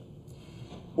mentioned.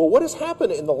 Well, what has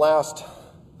happened in the last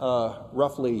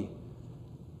roughly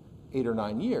 8 or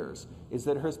 9 years is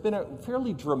that there has been a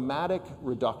fairly dramatic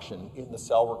reduction in the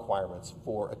cell requirements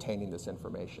for attaining this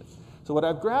information. So what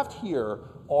I've graphed here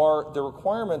are the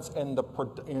requirements in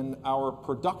our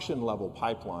production level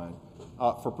pipeline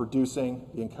for producing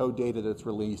the encode data that's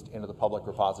released into the public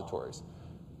repositories.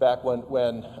 Back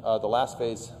when the last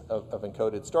phase of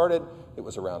encoded started, it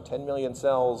was around 10 million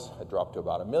cells. It dropped to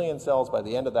about 1 million cells by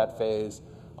the end of that phase.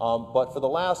 But for the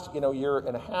last year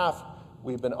and a half,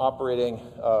 we've been operating,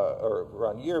 or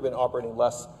around a year, been operating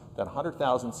less than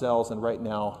 100,000 cells, and right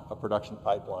now a production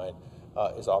pipeline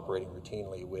is operating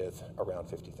routinely with around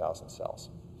 50,000 cells.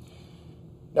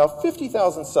 Now,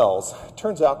 50,000 cells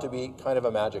turns out to be kind of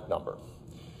a magic number,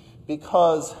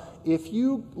 because if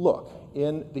you look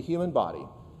in the human body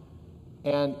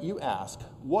and you ask,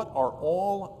 what are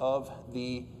all of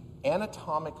the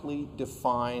anatomically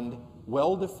defined,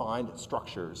 well-defined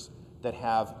structures that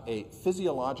have a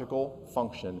physiological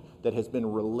function that has been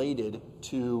related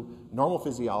to normal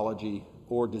physiology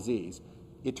or disease,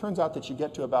 it turns out that you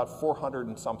get to about 400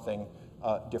 and something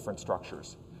different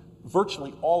structures,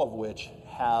 virtually all of which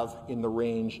have in the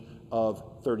range of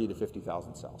 30 to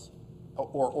 50,000 cells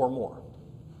or more.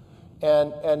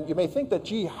 And you may think that,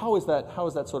 gee, how is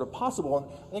that sort of possible? And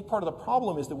I think part of the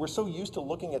problem is that we're so used to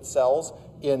looking at cells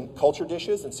in culture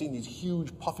dishes and seeing these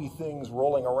huge puffy things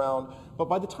rolling around. But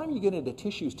by the time you get into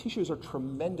tissues, tissues are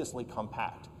tremendously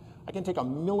compact. I can take a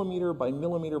millimeter by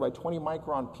 20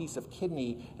 micron piece of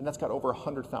kidney, and that's got over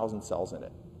 100,000 cells in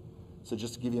it. So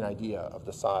just to give you an idea of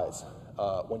the size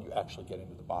when you actually get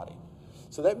into the body.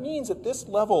 So that means at this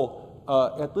level,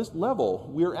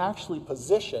 we're actually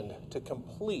positioned to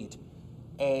complete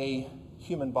a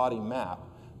human body map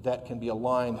that can be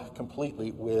aligned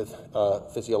completely with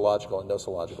physiological and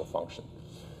nosological function.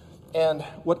 And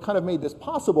what kind of made this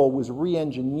possible was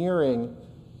re-engineering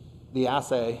the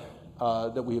assay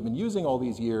that we have been using all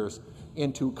these years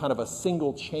into kind of a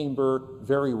single chamber,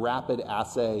 very rapid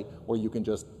assay where you can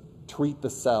just treat the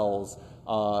cells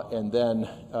and then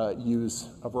use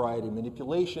a variety of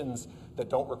manipulations that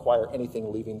don't require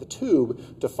anything leaving the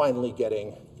tube to finally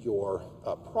getting your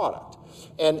product.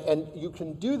 And you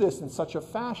can do this in such a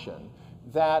fashion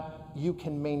that you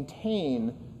can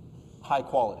maintain high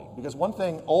quality. Because one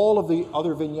thing, all of the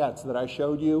other vignettes that I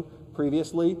showed you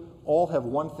previously all have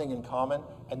one thing in common,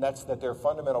 and that's that their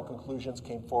fundamental conclusions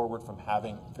came forward from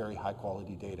having very high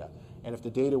quality data. And if the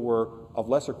data were of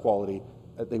lesser quality,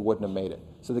 they wouldn't have made it.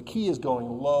 So the key is going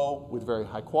low with very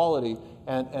high quality,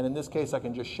 and in this case I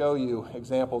can just show you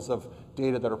examples of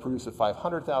data that are produced at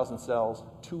 500,000 cells,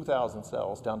 2,000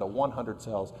 cells, down to 100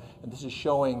 cells, and this is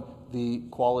showing the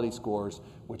quality scores,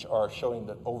 which are showing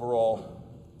the overall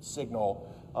signal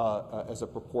as a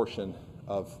proportion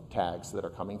of tags that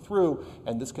are coming through,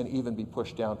 and this can even be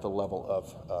pushed down to the level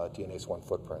of DNase I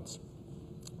footprints.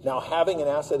 Now, having an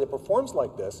assay that performs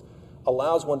like this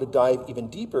allows one to dive even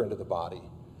deeper into the body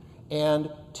and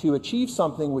to achieve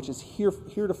something which has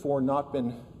heretofore not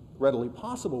been readily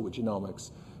possible with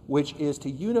genomics, which is to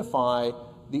unify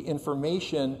the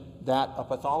information that a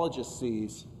pathologist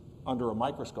sees under a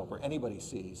microscope, or anybody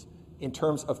sees, in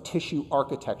terms of tissue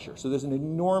architecture. So there's an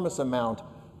enormous amount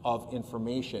of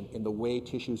information in the way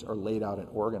tissues are laid out and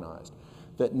organized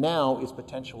that now is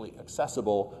potentially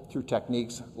accessible through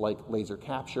techniques like laser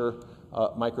capture,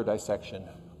 microdissection,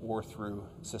 or through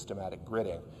systematic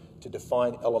gridding to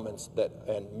define elements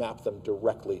and map them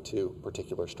directly to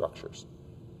particular structures.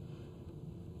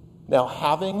 Now,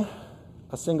 having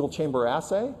a single chamber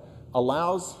assay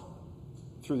allows,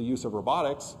 through the use of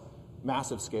robotics,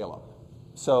 massive scale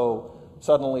up. So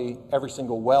suddenly every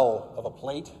single well of a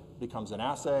plate becomes an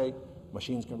assay,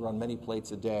 machines can run many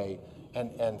plates a day,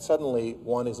 and suddenly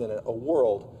one is in a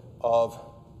world of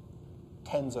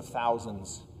tens of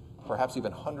thousands, perhaps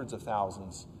even hundreds of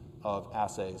thousands of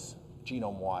assays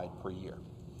genome-wide per year.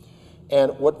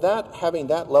 And having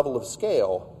that level of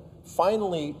scale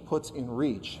finally puts in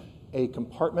reach a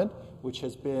compartment which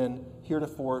has been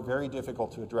heretofore very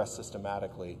difficult to address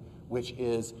systematically, which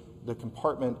is the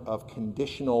compartment of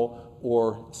conditional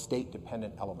or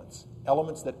state-dependent elements.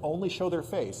 Elements that only show their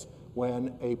face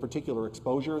when a particular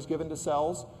exposure is given to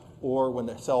cells or when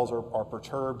the cells are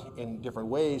perturbed in different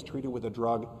ways, treated with a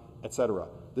drug, etc.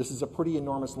 This is a pretty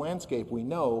enormous landscape, we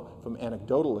know from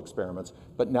anecdotal experiments,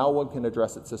 but now one can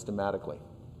address it systematically.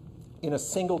 In a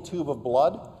single tube of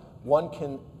blood, one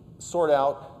can sort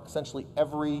out essentially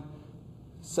every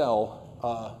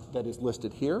cell that is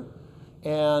listed here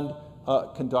and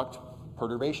conduct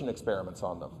perturbation experiments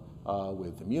on them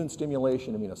with immune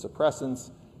stimulation,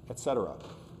 immunosuppressants, etc.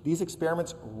 These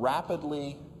experiments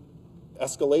rapidly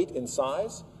escalate in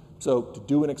size. So to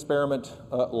do an experiment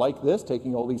like this,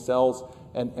 taking all these cells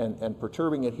and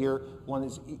perturbing it here, one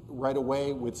is right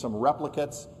away with some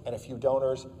replicates and a few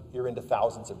donors, you're into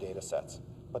thousands of data sets.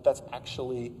 But that's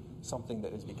actually something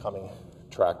that is becoming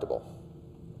tractable.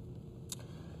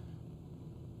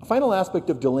 A final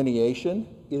aspect of delineation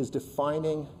is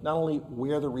defining not only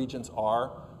where the regions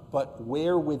are, but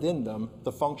where within them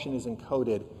the function is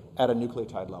encoded at a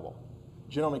nucleotide level.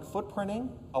 Genomic footprinting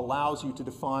allows you to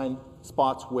define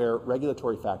spots where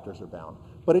regulatory factors are bound,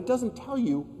 but it doesn't tell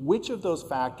you which of those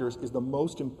factors is the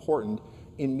most important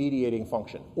in mediating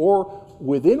function, or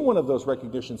within one of those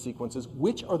recognition sequences,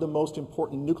 which are the most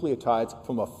important nucleotides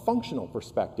from a functional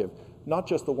perspective, not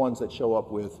just the ones that show up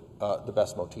with the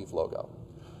best motif logo.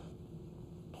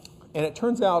 And it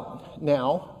turns out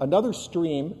now another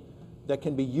stream that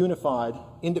can be unified,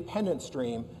 independent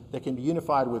stream that can be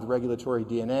unified with regulatory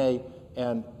DNA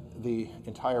and the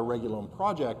entire Regulome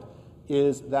project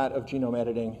is that of genome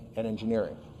editing and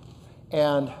engineering.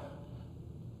 And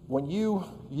when you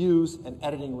use an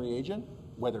editing reagent,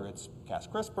 whether it's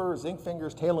Cas-CRISPR, zinc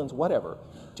fingers, TALENs, whatever,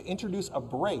 to introduce a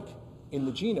break in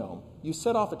the genome, you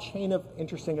set off a chain of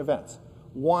interesting events.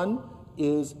 One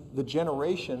is the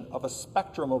generation of a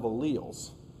spectrum of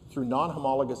alleles through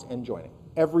non-homologous end joining.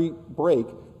 Every break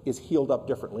is healed up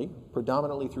differently,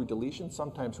 predominantly through deletion,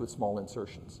 sometimes with small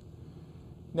insertions.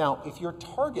 Now, if you're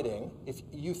targeting, if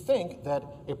you think that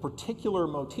a particular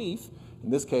motif, in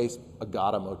this case, a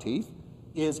GATA motif,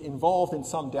 is involved in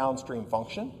some downstream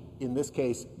function, in this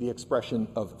case, the expression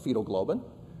of fetal globin,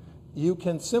 you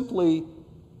can simply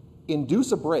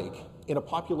induce a break in a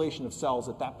population of cells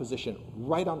at that position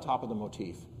right on top of the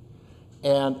motif.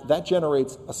 And that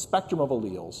generates a spectrum of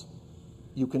alleles.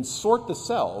 You can sort the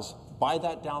cells by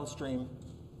that downstream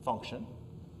function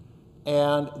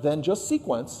and then just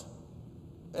sequence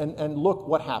and look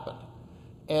what happened.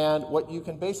 And what you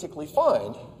can basically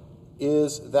find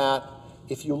is that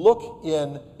if you look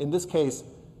in this case,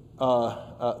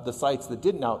 the sites that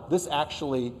didn't out, this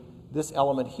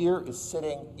element here is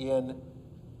sitting in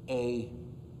a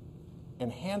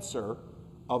enhancer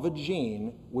of a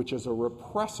gene which is a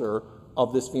repressor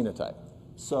of this phenotype.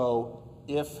 So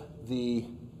if the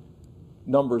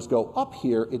numbers go up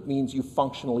here, it means you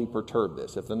functionally perturb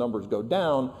this. If the numbers go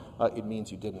down, it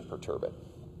means you didn't perturb it.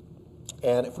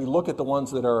 And if we look at the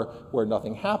ones that are where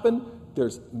nothing happened,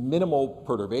 there's minimal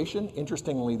perturbation.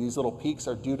 Interestingly, these little peaks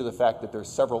are due to the fact that there's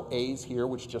several A's here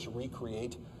which just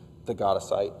recreate the GATA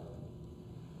site.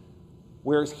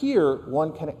 Whereas here,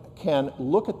 one can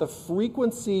look at the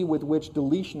frequency with which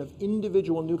deletion of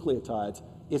individual nucleotides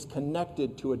is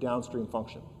connected to a downstream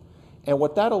function. And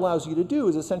what that allows you to do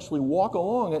is essentially walk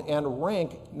along and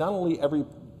rank not only every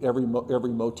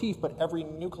motif, but every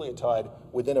nucleotide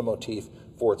within a motif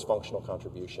for its functional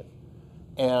contribution.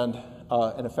 And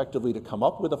effectively to come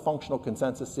up with a functional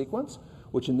consensus sequence,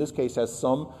 which in this case has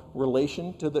some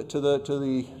relation to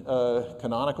the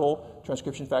canonical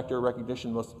transcription factor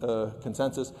recognition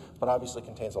consensus, but obviously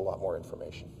contains a lot more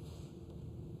information.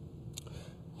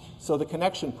 So the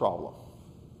connection problem.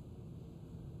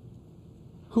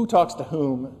 Who talks to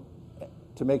whom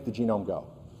to make the genome go?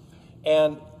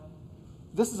 And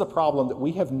this is a problem that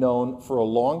we have known for a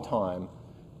long time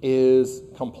is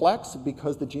complex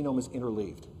because the genome is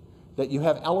interleaved. That you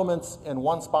have elements in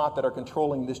one spot that are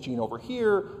controlling this gene over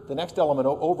here, the next element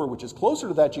over, which is closer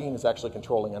to that gene, is actually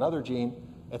controlling another gene,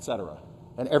 et cetera.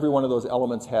 And every one of those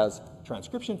elements has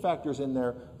transcription factors in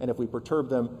there, and if we perturb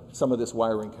them, some of this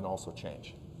wiring can also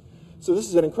change. So this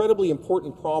is an incredibly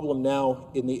important problem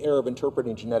now in the era of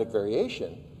interpreting genetic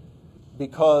variation,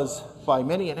 because by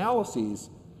many analyses,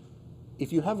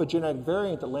 if you have a genetic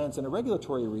variant that lands in a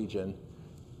regulatory region,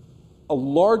 a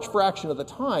large fraction of the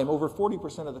time, over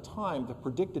 40% of the time, the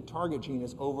predicted target gene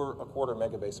is over a quarter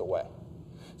megabase away.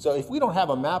 So if we don't have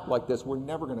a map like this, we're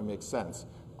never going to make sense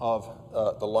of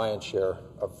the lion's share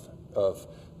of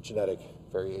genetic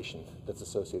variation that's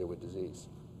associated with disease.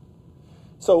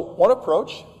 So one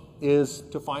approach is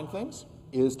to find things,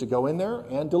 is to go in there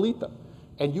and delete them.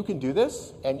 And you can do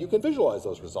this, and you can visualize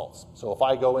those results. So if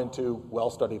I go into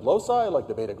well-studied loci, like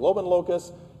the beta-globin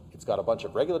locus, it's got a bunch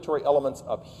of regulatory elements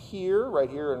up here, right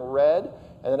here in red,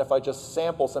 and then if I just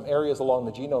sample some areas along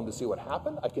the genome to see what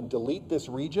happened, I can delete this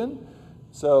region.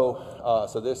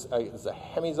 So, this is a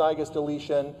hemizygous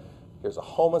deletion. Here's a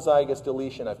homozygous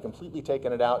deletion. I've completely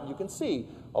taken it out. And you can see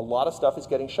a lot of stuff is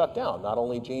getting shut down. Not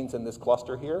only genes in this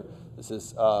cluster here. This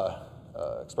is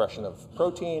expression of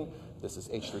protein. This is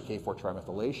H3K4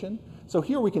 trimethylation. So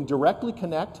here we can directly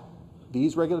connect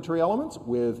these regulatory elements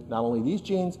with not only these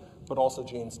genes, but also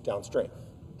genes downstream.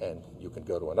 And you can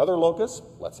go to another locus,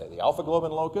 let's say the alpha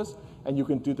globin locus, and you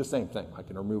can do the same thing. I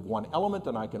can remove one element,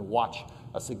 and I can watch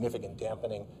a significant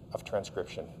dampening of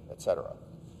transcription, et cetera.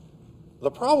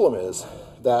 The problem is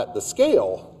that the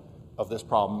scale of this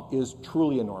problem is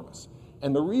truly enormous.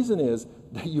 And the reason is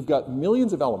that you've got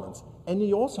millions of elements, and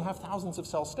you also have thousands of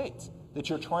cell states that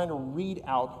you're trying to read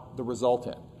out the result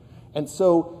in. And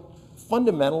so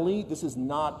fundamentally, this is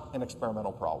not an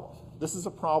experimental problem. This is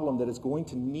a problem that is going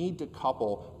to need to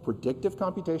couple predictive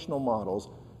computational models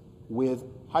with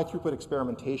high-throughput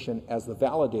experimentation as the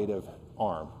validative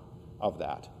arm of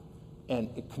that, and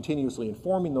continuously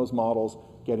informing those models,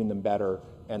 getting them better,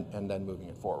 and then moving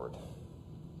it forward.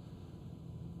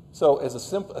 So as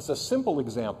a simple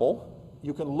example,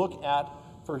 you can look at,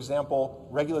 for example,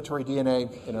 regulatory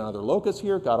DNA in another locus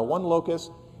here, GATA1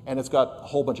 locus, and it's got a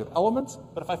whole bunch of elements.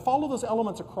 But if I follow those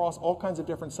elements across all kinds of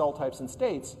different cell types and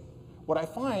states, what I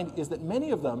find is that many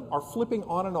of them are flipping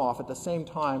on and off at the same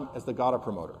time as the GATA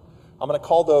promoter. I'm going to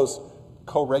call those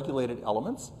co-regulated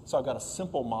elements. So I've got a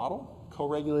simple model.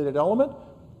 Co-regulated element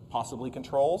possibly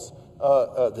controls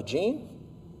the gene.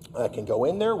 I can go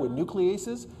in there with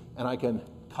nucleases, and I can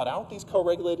cut out these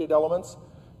co-regulated elements,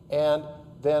 and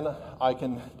then I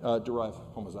can derive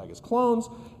homozygous clones,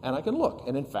 and I can look.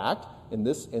 And in fact, in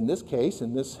this case,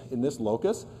 in this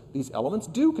locus, these elements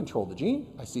do control the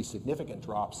gene. I see significant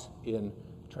drops in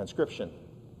transcription.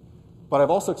 But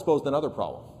I've also exposed another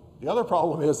problem. The other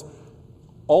problem is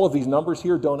all of these numbers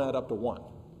here don't add up to 1.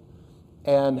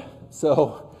 And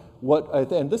so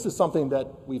and this is something that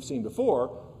we've seen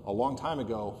before a long time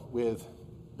ago with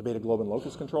the beta-globin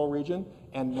locus control region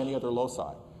and many other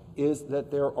loci, is that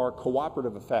there are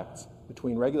cooperative effects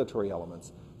between regulatory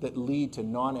elements that lead to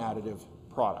non-additive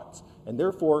products. And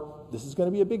therefore, this is going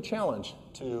to be a big challenge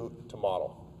to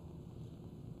model.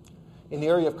 In the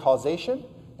area of causation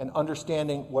and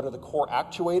understanding what are the core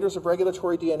actuators of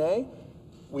regulatory DNA,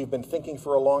 we've been thinking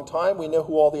for a long time. We know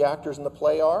who all the actors in the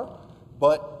play are,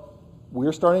 but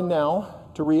we're starting now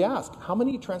to re-ask, how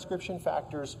many transcription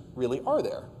factors really are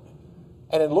there?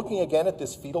 And in looking again at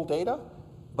this fetal data,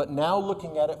 but now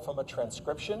looking at it from a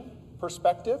transcription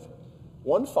perspective,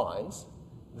 one finds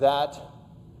that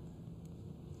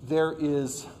there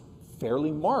is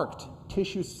fairly marked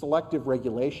tissue selective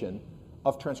regulation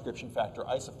of transcription factor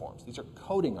isoforms. These are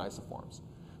coding isoforms,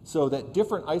 so that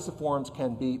different isoforms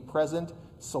can be present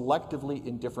selectively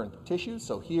in different tissues.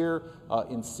 So here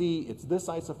in C, it's this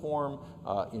isoform,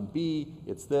 in B,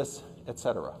 it's this,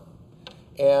 etc.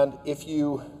 And if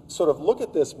you sort of look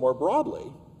at this more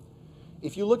broadly,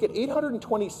 if you look at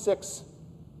 826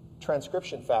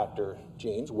 transcription factor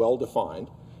genes, well-defined,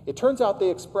 it turns out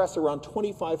they express around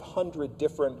 2,500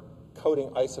 different coding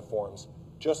isoforms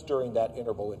just during that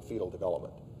interval in fetal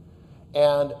development.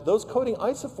 And those coding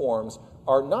isoforms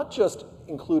are not just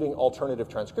including alternative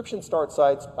transcription start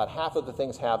sites. About half of the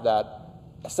things have that.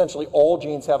 Essentially, all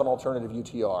genes have an alternative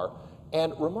UTR.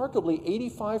 And remarkably,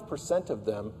 85% of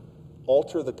them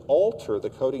alter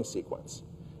the coding sequence.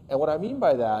 And what I mean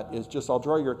by that is just I'll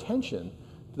draw your attention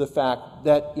to the fact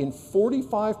that in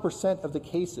 45% of the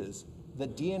cases, the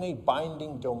DNA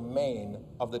binding domain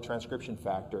of the transcription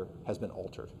factor has been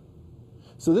altered.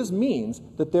 So this means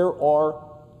that there are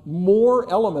more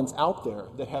elements out there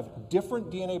that have different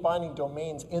DNA binding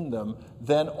domains in them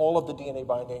than all of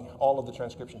the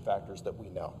transcription factors that we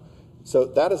know. So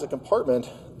that is a compartment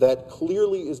that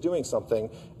clearly is doing something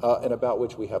and about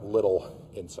which we have little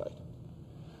insight.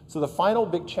 So the final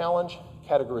big challenge,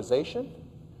 categorization.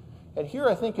 And here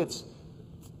I think it's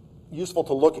useful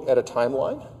to look at a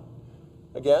timeline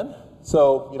again.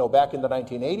 So, back in the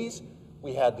 1980s,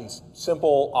 we had these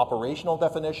simple operational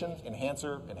definitions: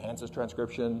 enhancer, enhances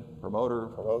transcription; promoter,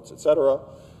 promotes, etc.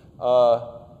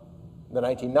 In the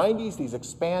 1990s, these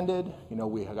expanded.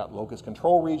 We got locus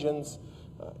control regions,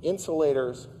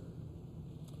 insulators.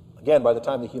 Again, by the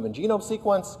time the human genome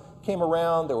sequence came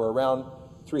around, there were around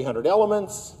 300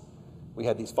 elements. We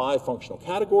had these 5 functional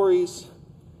categories.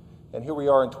 And here we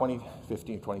are in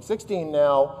 2015, 2016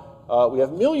 now. We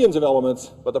have millions of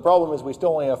elements, but the problem is we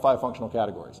still only have 5 functional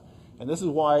categories. And this is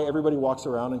why everybody walks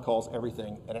around and calls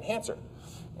everything an enhancer.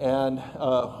 And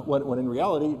when in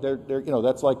reality,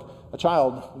 that's like a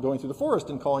child going through the forest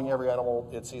and calling every animal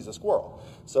it sees a squirrel.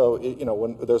 So,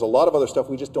 when there's a lot of other stuff,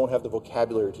 we just don't have the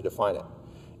vocabulary to define it.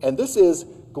 And this is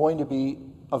going to be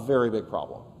a very big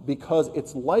problem, because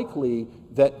it's likely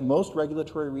that most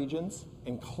regulatory regions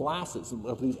and classes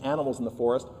of these animals in the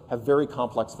forest have very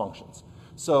complex functions.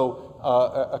 So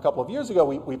a couple of years ago,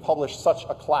 we published such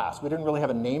a class. We didn't really have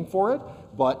a name for it,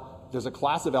 but there's a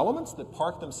class of elements that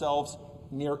park themselves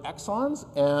near exons,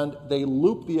 and they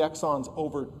loop the exons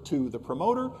over to the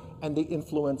promoter, and they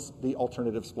influence the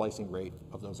alternative splicing rate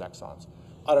of those exons.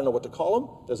 I don't know what to call them.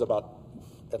 There's about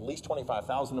at least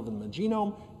 25,000 of them in the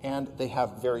genome, and they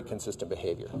have very consistent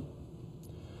behavior.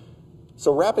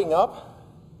 So wrapping up,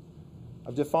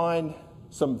 I've defined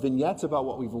some vignettes about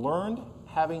what we've learned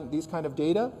having these kind of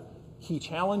data, key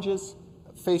challenges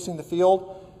facing the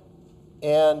field,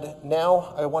 and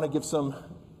now I want to give some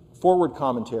forward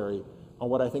commentary on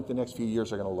what I think the next few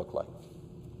years are going to look like.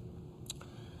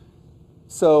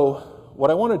 So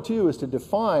what I want to do is to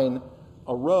define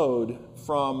a road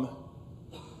from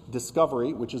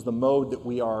discovery, which is the mode that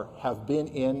we have been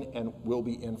in and will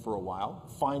be in for a while,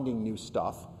 finding new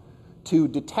stuff, to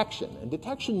detection. And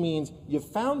detection means you've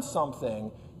found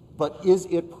something, but is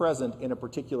it present in a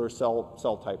particular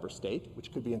cell type or state,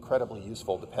 which could be incredibly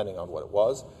useful depending on what it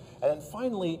was. And then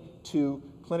finally, to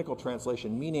clinical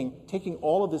translation, meaning taking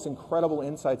all of this incredible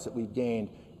insights that we've gained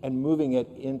and moving it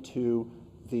into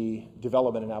the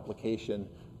development and application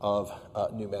of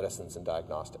new medicines and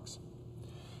diagnostics.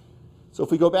 So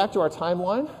if we go back to our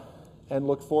timeline and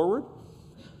look forward,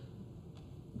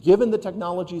 given the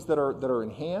technologies that are in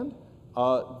hand,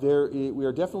 we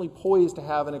are definitely poised to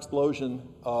have an explosion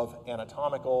of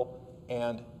anatomical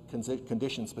and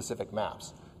condition-specific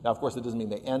maps. Now, of course, it doesn't mean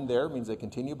they end there. It means they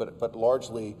continue, but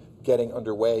largely getting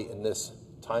underway in this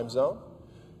time zone.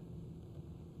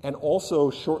 And also,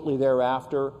 shortly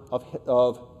thereafter,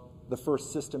 of the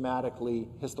first systematically,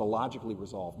 histologically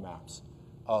resolved maps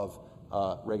of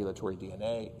regulatory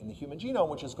DNA in the human genome,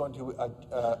 which is going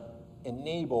to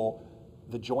enable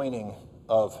the joining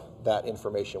of that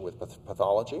information with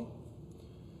pathology.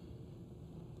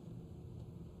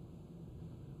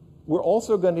 We're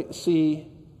also going to see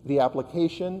the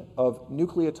application of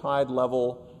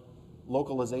nucleotide-level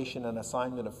localization and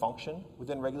assignment of function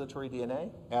within regulatory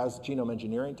DNA as genome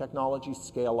engineering technologies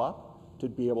scale up to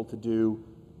be able to do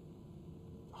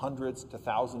hundreds to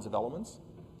thousands of elements.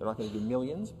 They're not going to do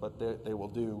millions, but they will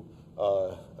do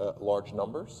large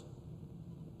numbers.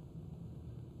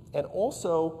 And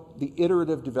also the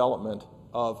iterative development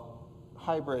of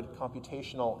hybrid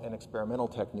computational and experimental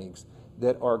techniques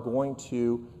that are going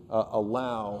to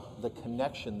allow the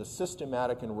connection, the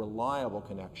systematic and reliable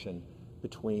connection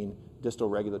between distal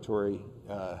regulatory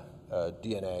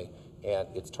DNA and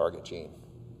its target gene.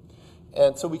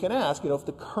 And so we can ask, if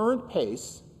the current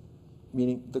pace,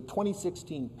 meaning the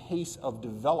 2016 pace of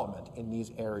development in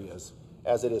these areas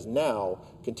as it is now,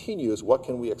 continues, what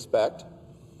can we expect?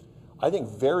 I think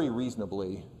very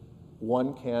reasonably,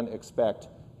 one can expect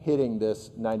hitting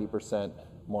this 90%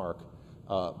 mark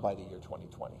by the year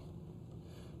 2020.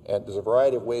 And there's a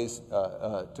variety of ways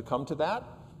to come to that,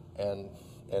 and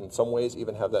in some ways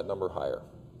even have that number higher.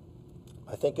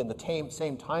 I think in the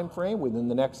same time frame, within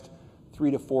the next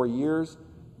 3 to 4 years,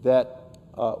 that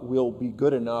will be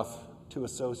good enough to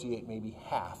associate maybe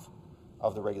half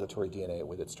of the regulatory DNA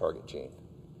with its target gene.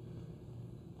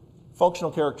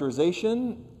 Functional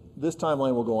characterization, this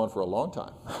timeline will go on for a long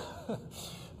time,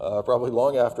 probably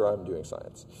long after I'm doing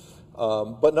science.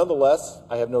 But nonetheless,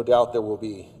 I have no doubt there will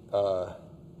be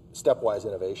stepwise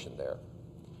innovation there.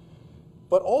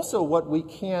 But also what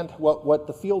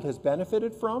the field has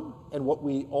benefited from, and what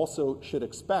we also should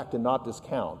expect and not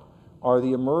discount, are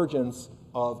the emergence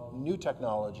of new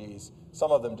technologies,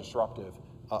 some of them disruptive,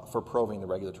 for probing the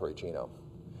regulatory genome.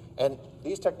 And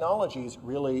these technologies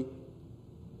really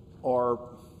are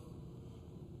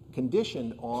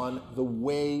conditioned on the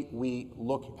way we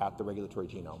look at the regulatory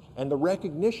genome, and the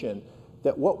recognition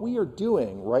that what we are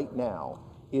doing right now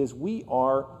is we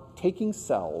are taking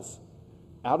cells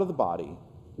out of the body,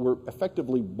 we're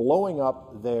effectively blowing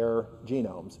up their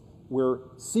genomes, we're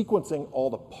sequencing all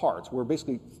the parts, we're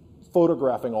basically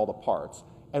photographing all the parts,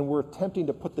 and we're attempting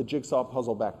to put the jigsaw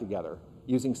puzzle back together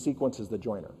using sequence as the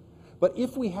joiner. But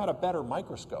if we had a better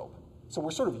microscope, so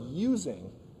we're sort of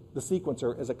using the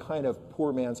sequencer as a kind of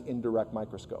poor man's indirect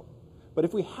microscope. But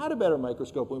if we had a better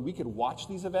microscope and we could watch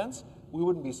these events, we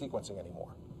wouldn't be sequencing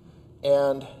anymore.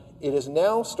 And it is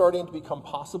now starting to become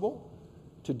possible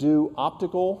to do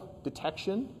optical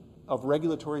detection of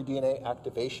regulatory DNA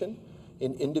activation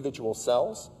in individual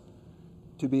cells,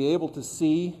 to be able to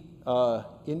see,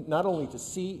 not only to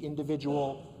see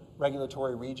individual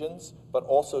regulatory regions, but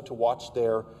also to watch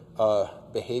their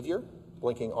behavior,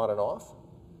 blinking on and off.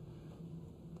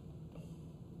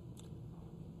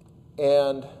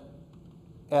 And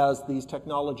as these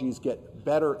technologies get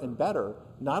better and better,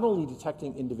 not only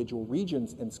detecting individual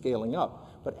regions and scaling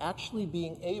up, but actually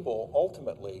being able,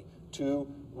 ultimately, to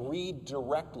read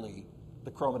directly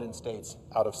the chromatin states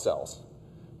out of cells.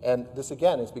 And this,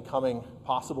 again, is becoming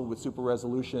possible with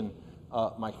super-resolution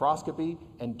microscopy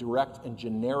and direct and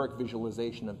generic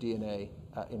visualization of DNA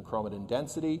in chromatin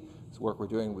density. It's work we're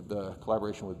doing with the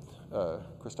collaboration with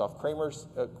Christoph Kramer's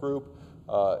group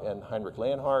and Heinrich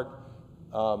Leonhardt,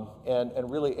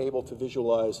 and really able to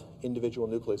visualize individual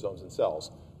nucleosomes in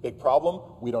cells. Big problem,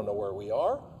 we don't know where we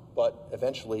are, but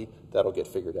eventually that'll get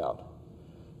figured out.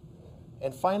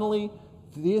 And finally,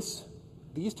 these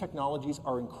technologies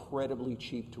are incredibly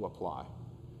cheap to apply.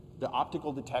 The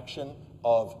optical detection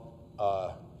of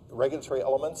regulatory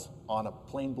elements on a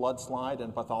plain blood slide in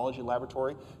a pathology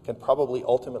laboratory can probably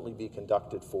ultimately be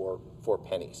conducted for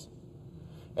pennies.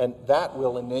 And that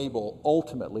will enable,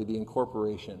 ultimately, the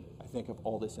incorporation, I think, of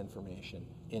all this information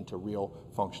into real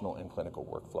functional and clinical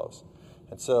workflows.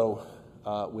 And so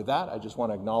with that, I just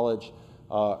want to acknowledge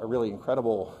a really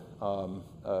incredible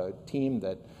team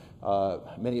that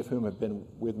many of whom have been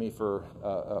with me for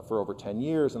over 10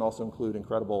 years, and also include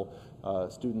incredible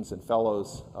students and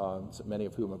fellows, many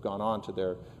of whom have gone on to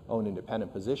their own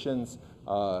independent positions,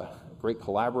 great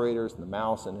collaborators in the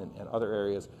mouse and other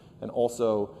areas, and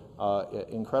also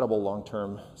incredible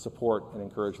long-term support and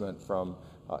encouragement from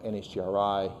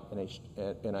NHGRI,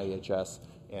 NIHS,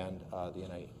 and the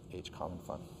NIH Common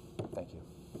Fund. Thank you.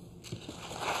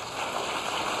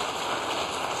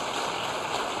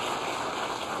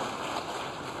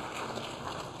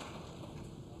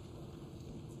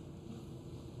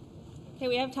 Okay,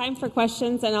 we have time for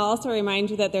questions, and I'll also remind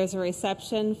you that there's a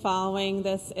reception following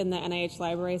this in the NIH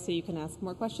library, so you can ask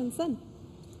more questions then.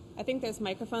 I think there's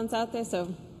microphones out there,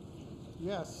 so.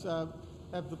 Yes.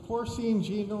 Have the porcine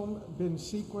genome been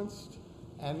sequenced,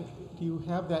 and do you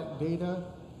have that data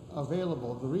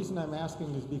available? The reason I'm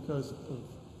asking is because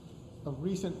of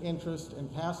recent interest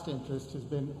and past interest has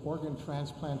been organ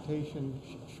transplantation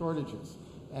shortages,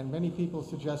 and many people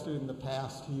suggested in the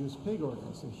past to use pig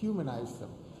organs and humanize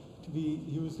them to be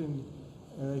used in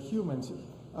humans.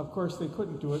 Of course, they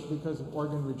couldn't do it because of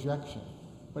organ rejection.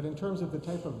 But in terms of the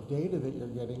type of data that you're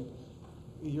getting,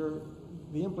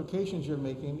 the implications you're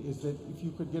making is that if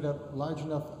you could get a large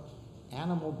enough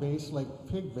animal base, like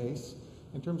pig base,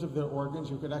 in terms of their organs,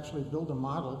 you could actually build a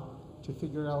model to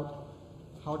figure out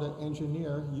how to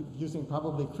engineer, using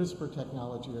probably CRISPR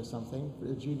technology or something,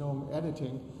 genome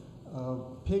editing,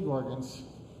 pig organs,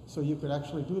 so you could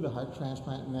actually do the heart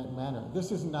transplant in that manner.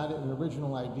 This is not an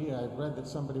original idea. I've read that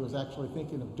somebody was actually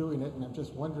thinking of doing it, and I'm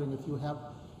just wondering if you have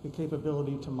the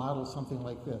capability to model something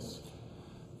like this.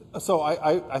 So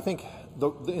I think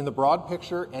in the broad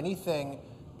picture, anything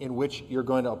in which you're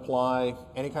going to apply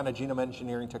any kind of genome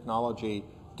engineering technology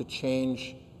to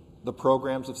change the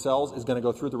programs of cells is going to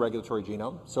go through the regulatory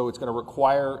genome. So it's going to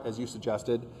require, as you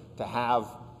suggested, to have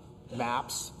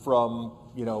maps from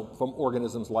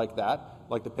organisms like that,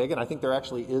 like the pig. And I think there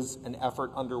actually is an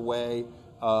effort underway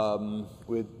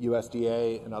with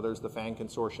USDA and others, the FANG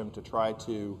consortium, to try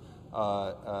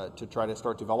to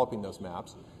start developing those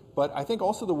maps. But I think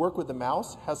also the work with the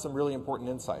mouse has some really important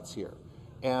insights here.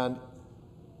 And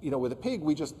with a pig,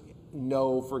 we just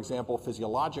know, for example,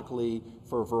 physiologically,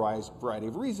 for a variety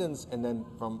of reasons, and then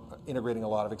from integrating a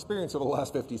lot of experience over the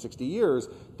last 50, 60 years,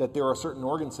 that there are certain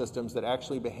organ systems that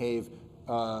actually behave,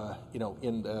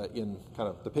 in kind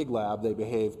of the pig lab, they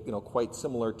behave, quite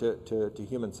similar to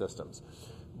human systems.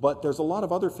 But there's a lot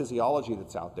of other physiology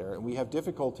that's out there, and we have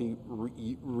difficulty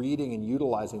reading and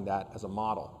utilizing that as a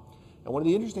model. And one of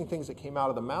the interesting things that came out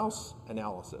of the mouse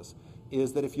analysis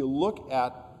is that if you look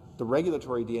at the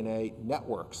regulatory DNA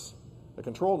networks, the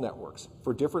control networks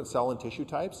for different cell and tissue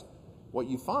types, what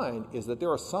you find is that there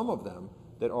are some of them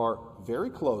that are very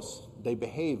close, they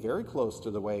behave very close to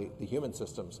the way the human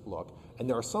systems look, and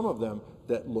there are some of them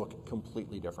that look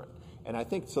completely different. And I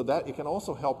think so that it can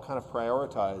also help kind of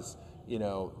prioritize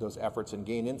those efforts and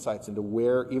gain insights into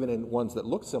where, even in ones that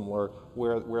look similar,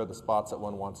 where are the spots that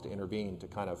one wants to intervene to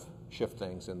kind of shift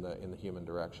things in the human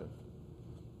direction.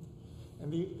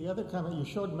 And the other comment, you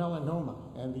showed melanoma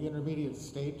and the intermediate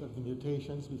state of the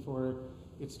mutations before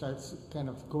it starts kind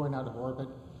of going out of orbit.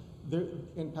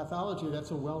 In pathology,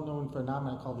 that's a well-known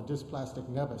phenomenon called the dysplastic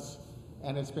nevus,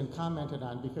 and it's been commented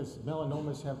on because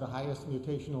melanomas have the highest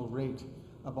mutational rate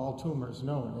of all tumors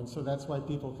known, and so that's why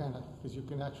people because you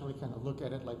can actually kind of look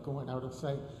at it like going out of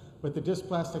sight. But the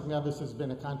dysplastic nevus has been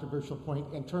a controversial point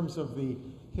in terms of the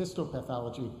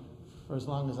histopathology for as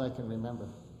long as I can remember.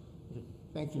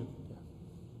 Thank you.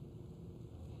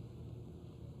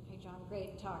 Hey, John,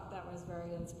 great talk. That was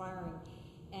very inspiring.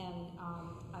 And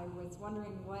I was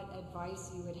wondering what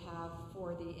advice you would have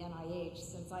for the NIH,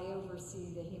 since I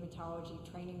oversee the hematology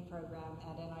training program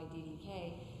at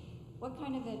NIDDK. What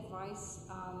kind of advice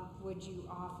would you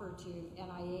offer to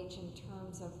NIH in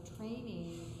terms of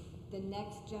training the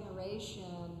next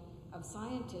generation of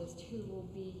scientists who will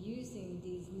be using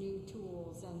these new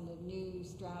tools and the new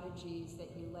strategies that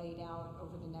you laid out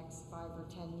over the next 5 or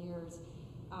 10 years?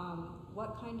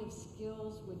 What kind of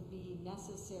skills would be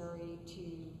necessary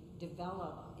to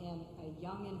develop in a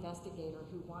young investigator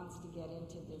who wants to get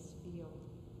into this field?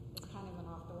 It's kind of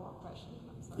an off-the-wall question.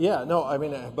 I'm sorry. Yeah, no, I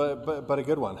mean, but a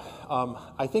good one.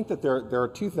 I think that there are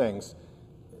two things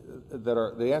that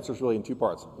are, the answer is really in two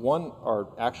parts. One are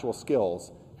actual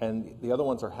skills, and the other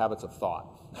ones are habits of thought.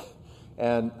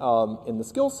 And in the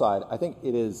skill side, I think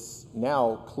it is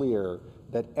now clear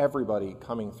that everybody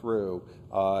coming through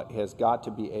has got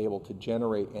to be able to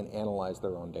generate and analyze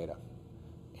their own data.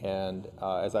 And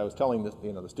as I was telling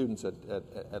the students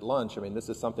at lunch, I mean, this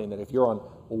is something that if you're on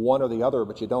one or the other,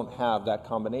 but you don't have that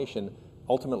combination,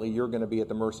 ultimately you're going to be at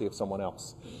the mercy of someone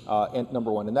else. And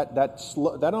number one, and that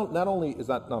not only is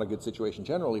that not a good situation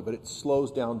generally, but it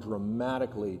slows down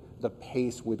dramatically the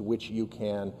pace with which you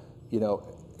can,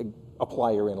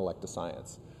 apply your intellect to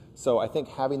science. So I think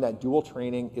having that dual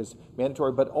training is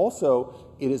mandatory, but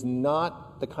also it is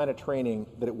not the kind of training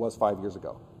that it was 5 years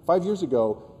ago. 5 years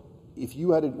ago, if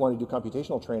you had to want to do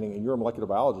computational training and you're a molecular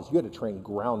biologist, you had to train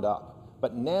ground up.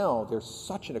 But now there's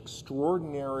such an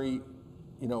extraordinary,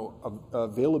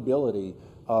 availability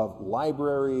of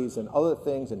libraries and other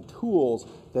things and tools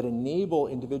that enable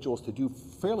individuals to do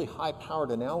fairly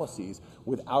high-powered analyses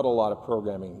without a lot of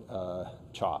programming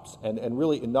chops, and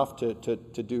really enough to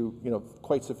do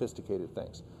quite sophisticated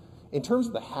things. In terms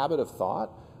of the habit of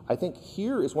thought, I think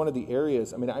here is one of the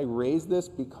areas. I mean, I raise this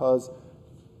because,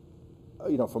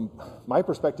 from my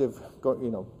perspective,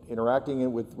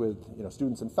 interacting with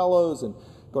students and fellows and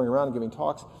going around and giving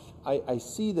talks, I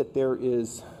see that there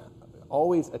is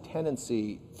always a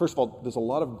tendency. First of all, there's a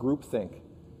lot of groupthink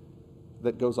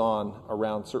that goes on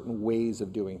around certain ways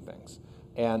of doing things,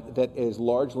 and that is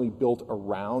largely built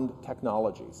around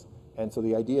technologies. And so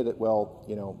the idea that, well,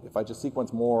 if I just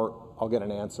sequence more, I'll get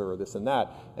an answer, or this and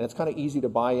that, and it's kind of easy to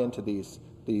buy into these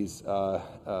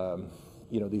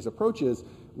approaches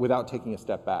without taking a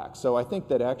step back. So I think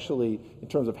that actually, in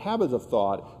terms of habits of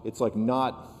thought, it's like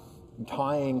not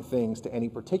tying things to any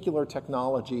particular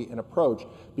technology and approach,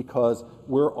 because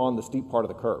we're on the steep part of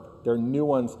the curve. There are new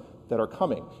ones that are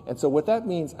coming. And so what that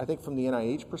means, I think, from the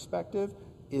NIH perspective,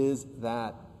 is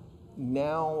that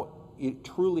now it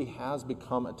truly has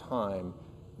become a time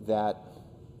that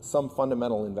some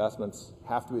fundamental investments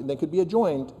have to be, and they could be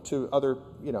adjoined to other,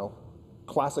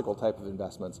 classical type of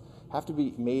investments, have to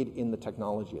be made in the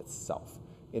technology itself,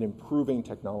 in improving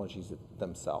technologies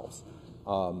themselves.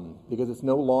 Because it's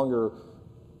no longer,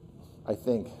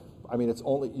 it's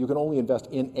only, you can only invest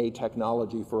in a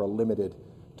technology for a limited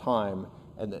time,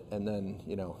 and then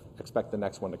expect the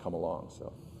next one to come along.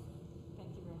 So, Thank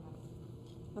you very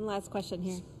much. One last question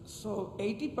here. So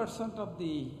 80% of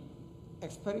the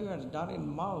experiments done in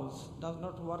mouse does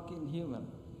not work in human.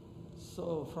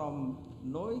 So from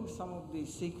knowing some of the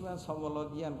sequence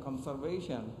homology and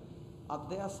conservation, are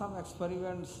there some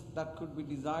experiments that could be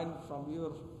designed from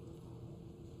your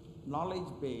knowledge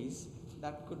base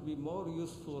that could be more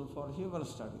useful for human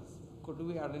studies? Could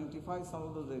we identify some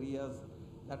of those areas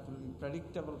that will be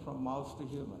predictable from mouse to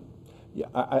human? Yeah,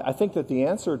 I think that the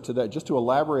answer to that, just to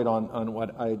elaborate on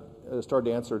what I started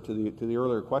to answer to the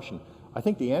earlier question, I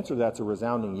think the answer to that's a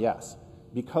resounding yes,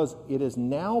 because it is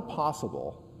now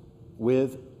possible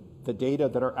with the data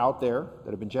that are out there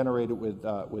that have been generated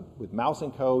with mouse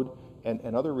encode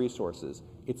and other resources.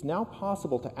 It's now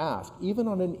possible to ask, even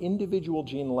on an individual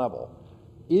gene level,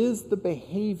 is the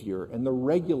behavior and the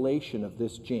regulation of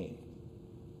this gene,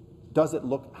 does it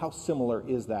look, how similar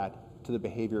is that to the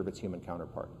behavior of its human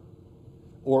counterpart?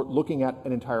 Or looking at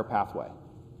an entire pathway.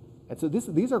 And so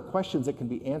these are questions that can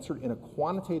be answered in a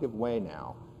quantitative way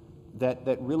now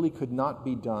that really could not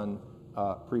be done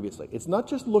previously. It's not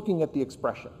just looking at the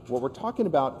expression. What we're talking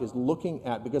about is looking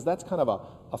at, because that's kind of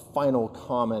a final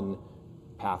common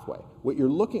pathway. What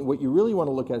you really want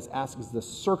to look at is the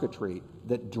circuitry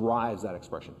that drives that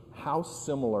expression. How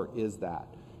similar is that?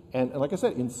 And like I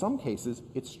said, in some cases,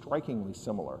 it's strikingly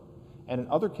similar. And in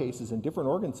other cases, in different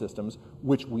organ systems,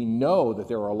 which we know that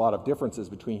there are a lot of differences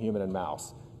between human and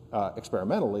mouse,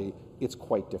 experimentally, it's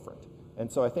quite different.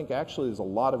 And so I think actually there's a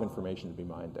lot of information to be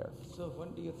mined there. So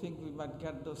when do you think we might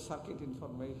get those circuit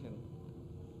information?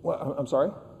 Well, I'm sorry?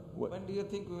 When do you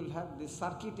think we will have the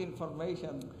circuit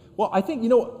information? Well, I think,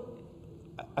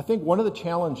 I think one of the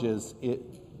challenges,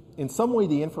 in some way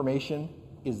the information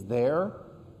is there,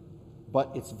 but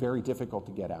it's very difficult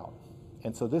to get out.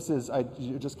 And so this is, I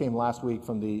just came last week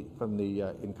from the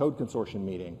ENCODE consortium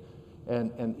meeting,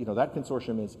 and that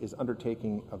consortium is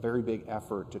undertaking a very big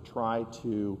effort to try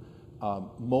to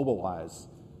mobilize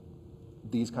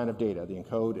these kind of data, the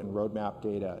ENCODE and roadmap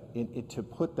data, to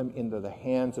put them into the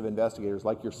hands of investigators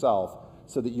like yourself,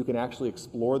 so that you can actually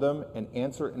explore them and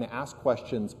answer and ask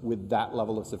questions with that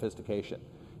level of sophistication.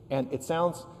 And it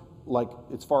sounds like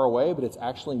it's far away, but it's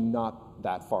actually not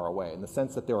that far away, in the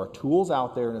sense that there are tools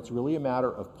out there, and it's really a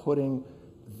matter of putting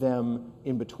them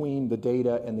in between the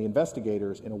data and the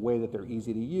investigators in a way that they're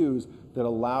easy to use, that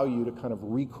allow you to kind of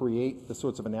recreate the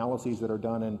sorts of analyses that are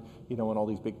done in all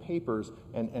these big papers,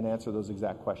 and answer those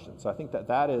exact questions. So I think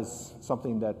that is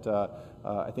something that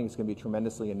I think is going to be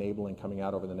tremendously enabling coming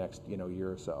out over the next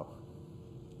year or so.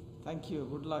 Thank you.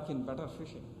 Good luck in better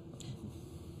fishing.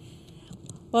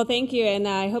 Well, thank you, and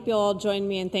I hope you'll all join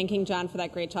me in thanking John for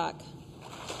that great talk.